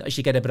just think as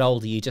you get a bit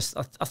older,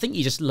 I think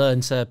you just learn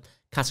to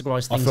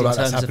categorize things. I feel like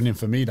that's happening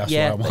for me. That's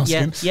why I'm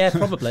asking. Yeah,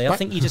 probably. I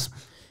think you just,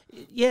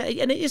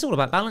 and it is all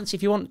about balance.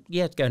 If you want,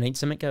 go and eat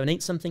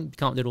something. You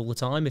can't do it all the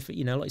time. If, like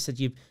you said,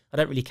 I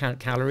don't really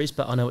count calories,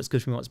 but I know what's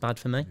good for me, what's bad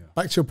for me. Yeah.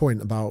 Back to your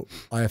point about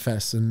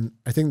IFS, and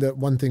I think that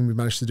one thing we've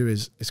managed to do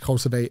is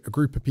cultivate a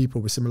group of people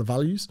with similar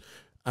values.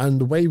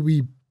 And the way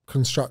we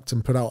construct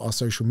and put out our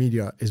social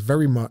media is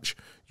very much,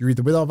 you're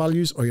either with our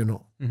values or you're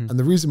not. Mm-hmm. And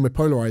the reason we're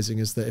polarizing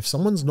is that if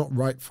someone's not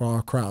right for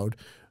our crowd,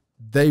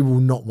 they will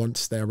not want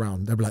to stay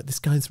around. They'll be like, this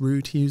guy's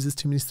rude, he uses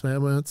too many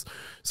swear words.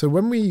 So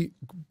when we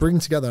bring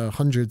together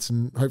hundreds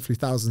and hopefully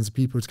thousands of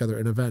people together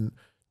at an event,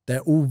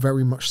 they're all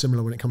very much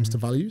similar when it comes to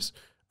values.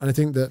 And I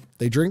think that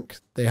they drink,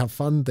 they have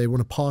fun, they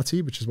want to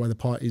party, which is why the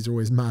parties are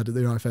always mad at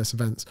the IFS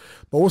events.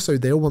 But also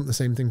they all want the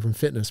same thing from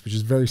fitness, which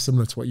is very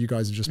similar to what you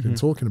guys have just been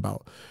talking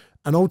about.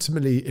 And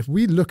ultimately, if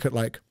we look at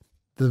like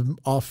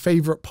our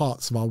favorite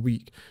parts of our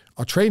week,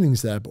 our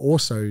training's there, but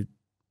also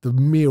the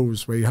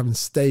meals where you're having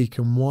steak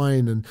and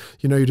wine and,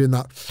 you're doing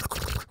that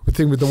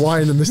thing with the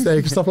wine and the steak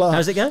and stuff like that.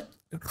 How's it go?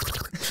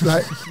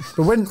 Like,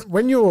 but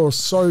when you're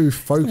so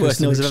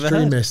focused and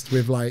extremist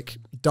with like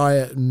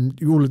diet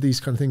and all of these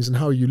kind of things and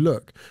how you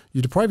look,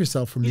 you deprive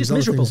yourself from these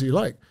other things that you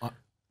like.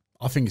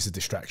 I think it's a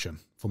distraction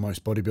for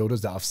most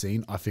bodybuilders that I've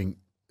seen. I think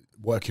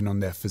working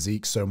on their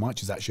physique so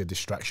much is actually a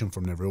distraction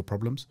from their real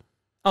problems.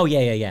 Oh,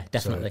 yeah,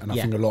 definitely. So, and I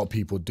think a lot of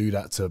people do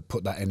that to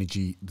put that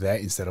energy there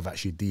instead of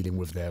actually dealing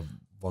with their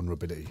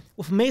vulnerability.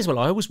 Well, for me as well,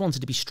 I always wanted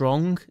to be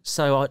strong.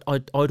 So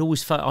I'd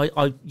always felt,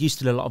 I used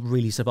to do a lot of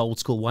really sort of old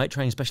school weight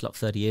training, especially like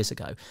 30 years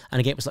ago. And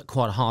again, it was like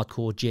quite a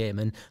hardcore gym.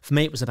 And for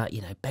me, it was about,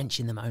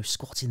 benching the most,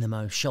 squatting the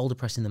most, shoulder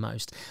pressing the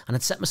most. And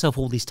I'd set myself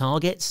all these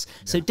targets.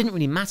 So it didn't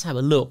really matter how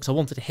I looked. I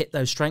wanted to hit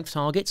those strength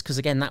targets because,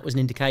 again, that was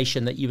an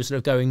indication that you were sort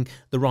of going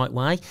the right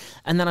way.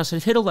 And then I sort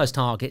of hit all those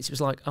targets. It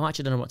was like, oh, I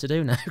actually don't know what to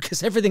do now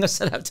because everything I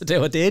set out to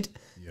do, I did.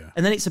 Yeah.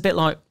 And then it's a bit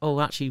like,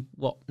 oh, actually,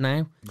 what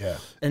now? Yeah.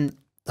 And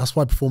that's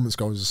why performance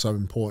goals are so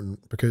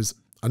important, because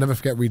I never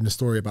forget reading a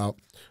story about,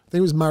 I think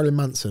it was Marilyn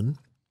Manson,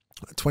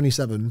 at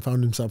 27,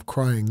 found himself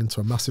crying into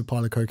a massive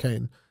pile of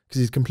cocaine because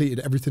he'd completed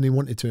everything he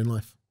wanted to in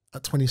life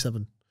at 27.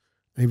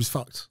 And he was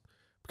fucked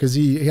because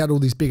he had all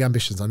these big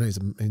ambitions. I know he's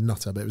a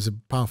nutter, but it was a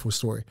powerful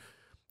story.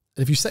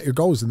 And if you set your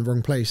goals in the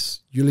wrong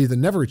place, you'll either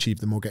never achieve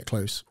them or get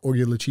close, or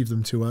you'll achieve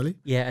them too early.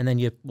 Yeah, and then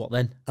what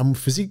then? And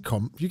physique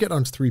comp, you get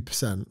down to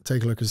 3%,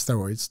 take a look at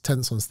steroids,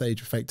 tense on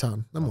stage with fake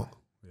tan, then what?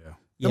 Yeah.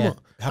 Yeah. What?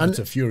 It happened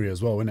to Fury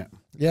as well, innit?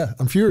 Yeah,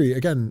 and Fury,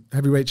 again,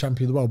 heavyweight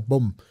champion of the world,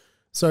 boom.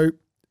 So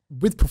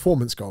with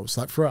performance goals,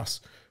 like for us,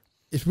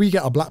 if we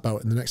get our black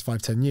belt in the next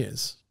 5-10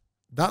 years,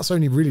 that's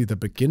only really the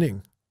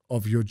beginning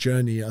of your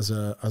journey as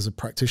a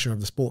practitioner of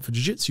the sport. For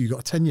jiu-jitsu, you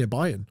got a 10-year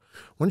buy-in.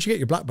 Once you get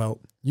your black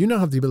belt, you now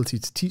have the ability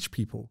to teach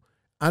people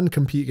and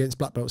compete against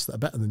black belts that are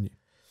better than you.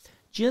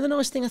 Do you know the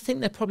nice thing? I think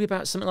they're probably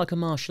about something like a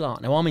martial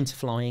art. Now, I'm into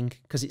flying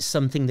because it's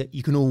something that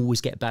you can always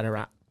get better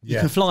at. You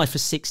can fly for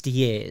 60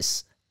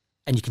 years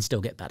and you can still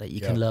get better. You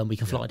can learn, we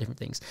can fly different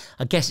things.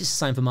 I guess it's the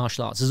same for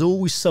martial arts. There's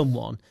always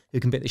someone who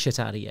can beat the shit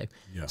out of you.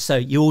 Yeah. So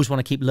you always want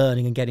to keep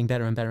learning and getting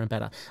better and better and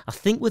better. I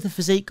think with the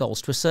physique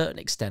goals, to a certain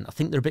extent, I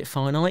think they're a bit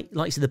finite.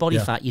 Like you said, the body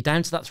fat, you're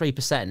down to that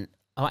 3%.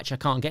 Oh, actually, I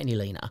can't get any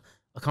leaner.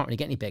 I can't really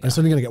get any bigger. And it's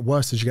only going to get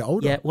worse as you get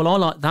older. Yeah,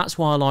 well, that's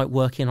why I like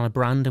working on a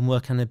brand and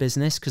working on a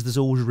business, because there's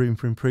always room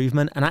for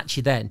improvement. And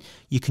actually then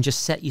you can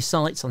just set your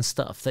sights on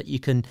stuff that you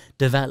can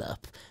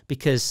develop,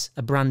 because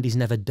a brand is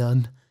never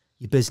done.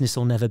 Your business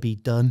will never be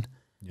done.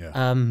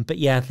 Yeah. But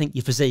yeah, I think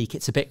your physique,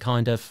 it's a bit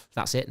kind of,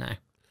 that's it now.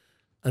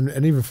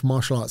 And even for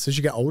martial arts, as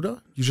you get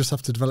older, you just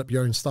have to develop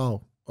your own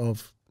style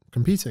of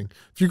competing.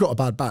 If you've got a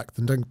bad back,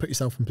 then don't put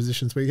yourself in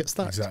positions where you get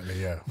stacked.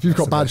 Exactly, yeah. If you've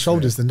got bad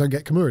shoulders, then don't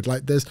get Kimurid.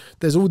 Like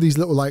there's all these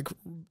little like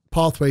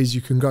pathways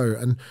you can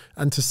go,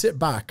 and to sit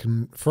back,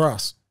 and for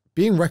us,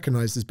 being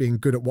recognized as being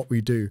good at what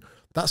we do,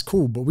 that's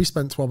cool. But we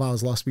spent 12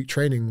 hours last week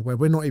training where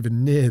we're not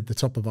even near the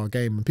top of our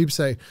game. And people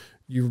say,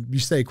 you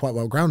stay quite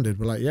well grounded.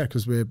 We're like, yeah,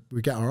 because we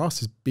get our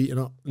asses beaten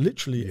up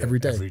literally every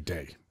day. Every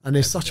day. And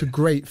it's such a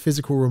great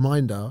physical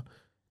reminder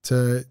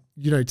to,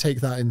 take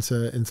that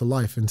into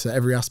life, into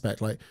every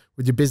aspect. Like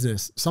with your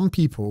business, some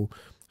people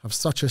have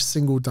such a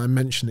single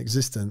dimension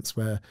existence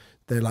where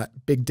they're like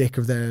big dick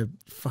of their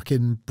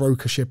fucking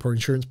brokership or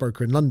insurance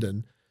broker in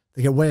London.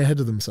 They get way ahead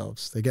of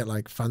themselves. They get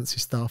like fancy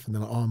stuff and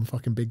they're like, oh, I'm a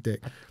fucking big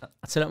dick.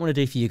 That's what I want to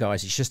do for you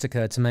guys. It's just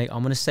occurred to me.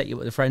 I'm going to set you up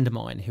with a friend of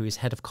mine who is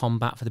head of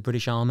combat for the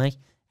British Army,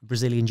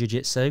 Brazilian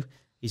Jiu-Jitsu.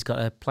 He's got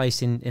a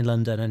place in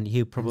London, and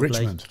he'll probably...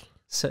 Richmond?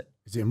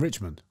 Is it in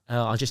Richmond?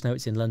 I just know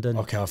it's in London.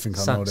 Okay, I think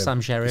I know them. Sam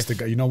Sheriff.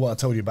 You know what I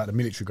told you about the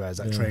military guys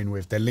I train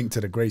with? They're linked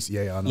to the Grace.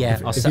 Yeah, I know. Yeah,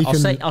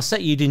 I'll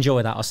set you'd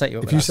enjoy that. I'll set you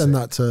up if you send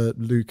that to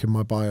Luke in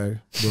my bio,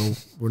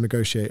 we'll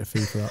negotiate a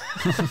fee for that.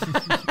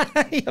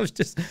 I was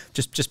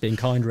just being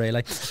kind,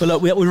 really. But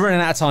look, we're running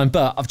out of time,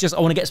 but I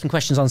want to get some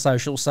questions on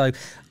social, so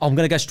I'm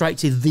going to go straight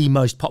to the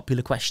most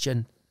popular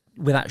question.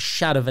 Without a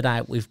shadow of a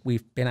doubt,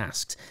 we've been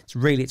asked.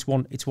 It's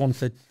one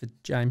for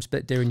James,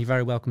 but Diren, you're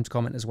very welcome to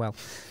comment as well.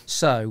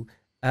 So,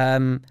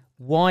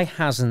 why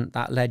hasn't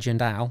that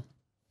legend Al,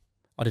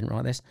 I didn't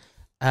write this,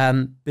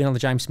 been on the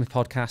James Smith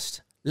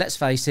podcast? Let's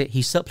face it,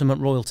 he's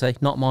supplement royalty.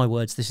 Not my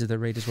words, this is the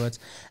reader's words.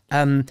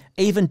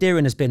 Even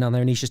Diren has been on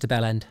there, and he's just a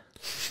bell end.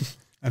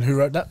 And who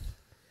wrote that?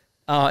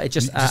 It's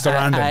just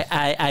Anon.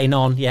 Yeah,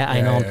 Anon.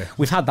 Yeah.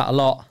 We've had that a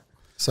lot.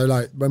 So,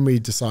 like, when we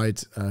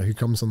decide who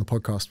comes on the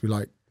podcast, we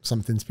like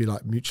something to be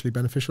like mutually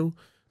beneficial.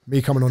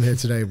 Me coming on here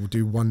today will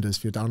do wonders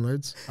for your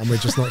downloads, and we're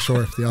just not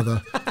sure if the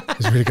other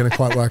is really going to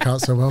quite work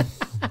out so well.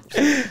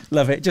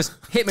 Love it. Just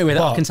hit me with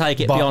it. I can take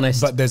it, be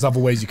honest. But there's other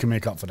ways you can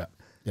make up for that.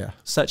 Yeah.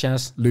 Such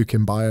as? Luke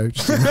in bio.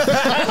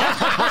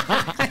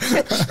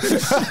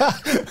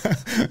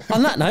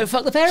 On that note,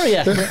 fuck the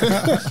area.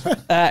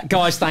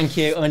 Guys, thank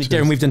you. I mean,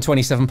 Diren, we've done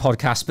 27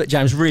 podcasts, but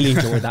James, really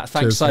enjoyed that.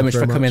 Thanks so much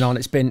for coming on.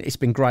 It's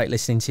been great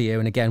listening to you.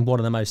 And again, one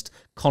of the most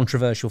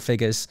controversial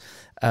figures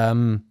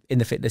in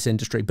the fitness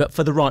industry, but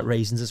for the right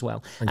reasons as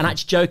well. Thank you.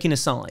 Actually, joking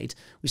aside,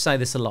 we say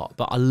this a lot,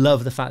 but I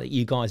love the fact that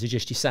you guys are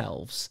just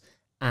yourselves,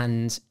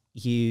 and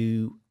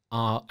you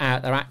are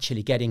out there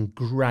actually getting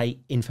great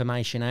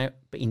information out,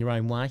 but in your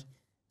own way,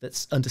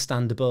 that's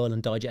understandable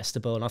and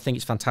digestible. And I think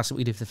it's fantastic what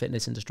you do for the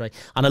fitness industry.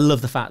 And I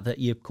love the fact that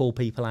you call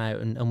people out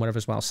and whatever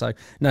as well. So,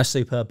 no,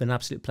 superb. Been an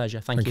absolute pleasure.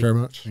 Thank you. Thank you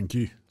very much. Thank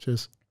you.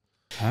 Cheers.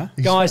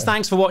 Guys,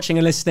 thanks for watching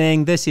and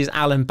listening. This is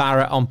Alan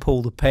Barrett on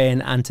Pull the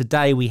Pin, and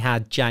today we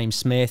had James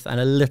Smith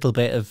and a little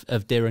bit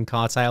of Diren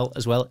Kartal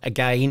as well,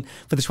 again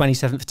for the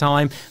 27th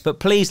time. But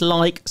please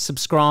like,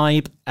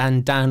 subscribe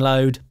and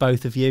download,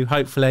 both of you.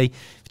 Hopefully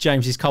with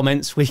James's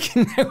comments we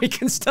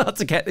can start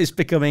to get this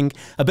becoming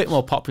a bit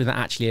more popular than it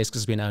actually is,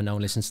 because we know no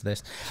one listens to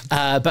this.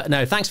 But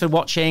no, thanks for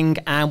watching,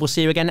 and we'll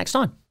see you again next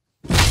time.